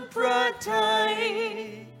ทั้งพระทัย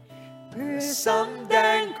เพื่อสำแด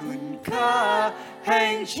งคุณค่าแห่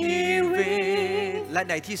งชีวิตและ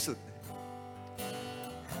ในที่สุด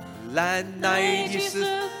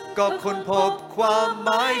ก็ค้นพบความหม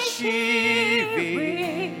ายชีวิ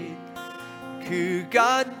ตคือก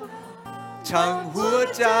ารทั้งหัว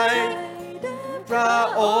ใจพระ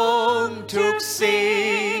องค์ทุกสิ่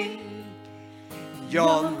งย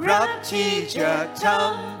อมรับที่จะท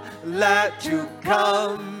ำและทุกค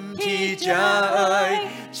ำที่จะเอ่ย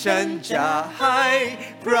ฉันจะให้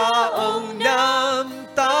พระองค์น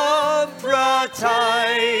ำตามพระทั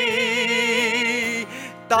ย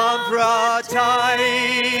ตามพระทัย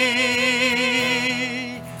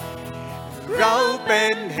เราเป็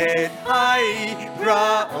นเหตุให้พระ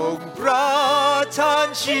องค์ประทาน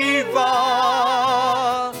ชีวา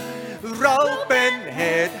เราเป็นเห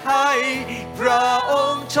ตุให้พระอ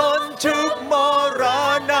งค์ทนทุกข์มร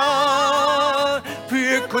ณะเพื่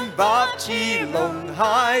อคนบาปที่หลงห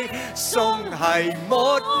ายทรงให้หม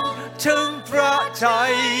ดถึงพระทั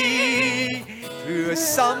ยเพื่อ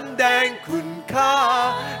สำแดงคุณค่า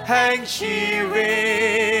แห่งชีวิ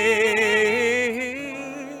ต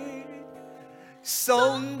ทร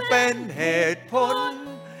งเป็นเหตุผล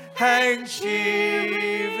แห่งชี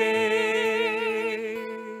วิต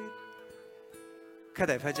ข้า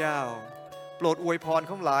แต่พระเจ้าโปรดอวยพร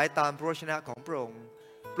ของหลายตามพระวจนะของพระองค์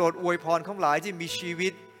โปรดอวยพรของหลายที่มีชีวิ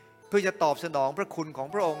ต เพื่อจะตอบสนองพระคุณของ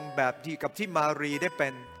พระองค์แบบที่กับที่มารีได้เป็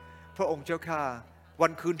นพระองค์เจ้าข้าวั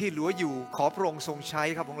นคืนที่เหลืออยู่ขอพระองค์ทรงใช้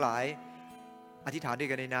ครับทั้งหลายอธิษฐานด้วย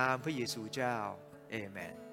กันในนามพระเยซูเจ้าเอเมน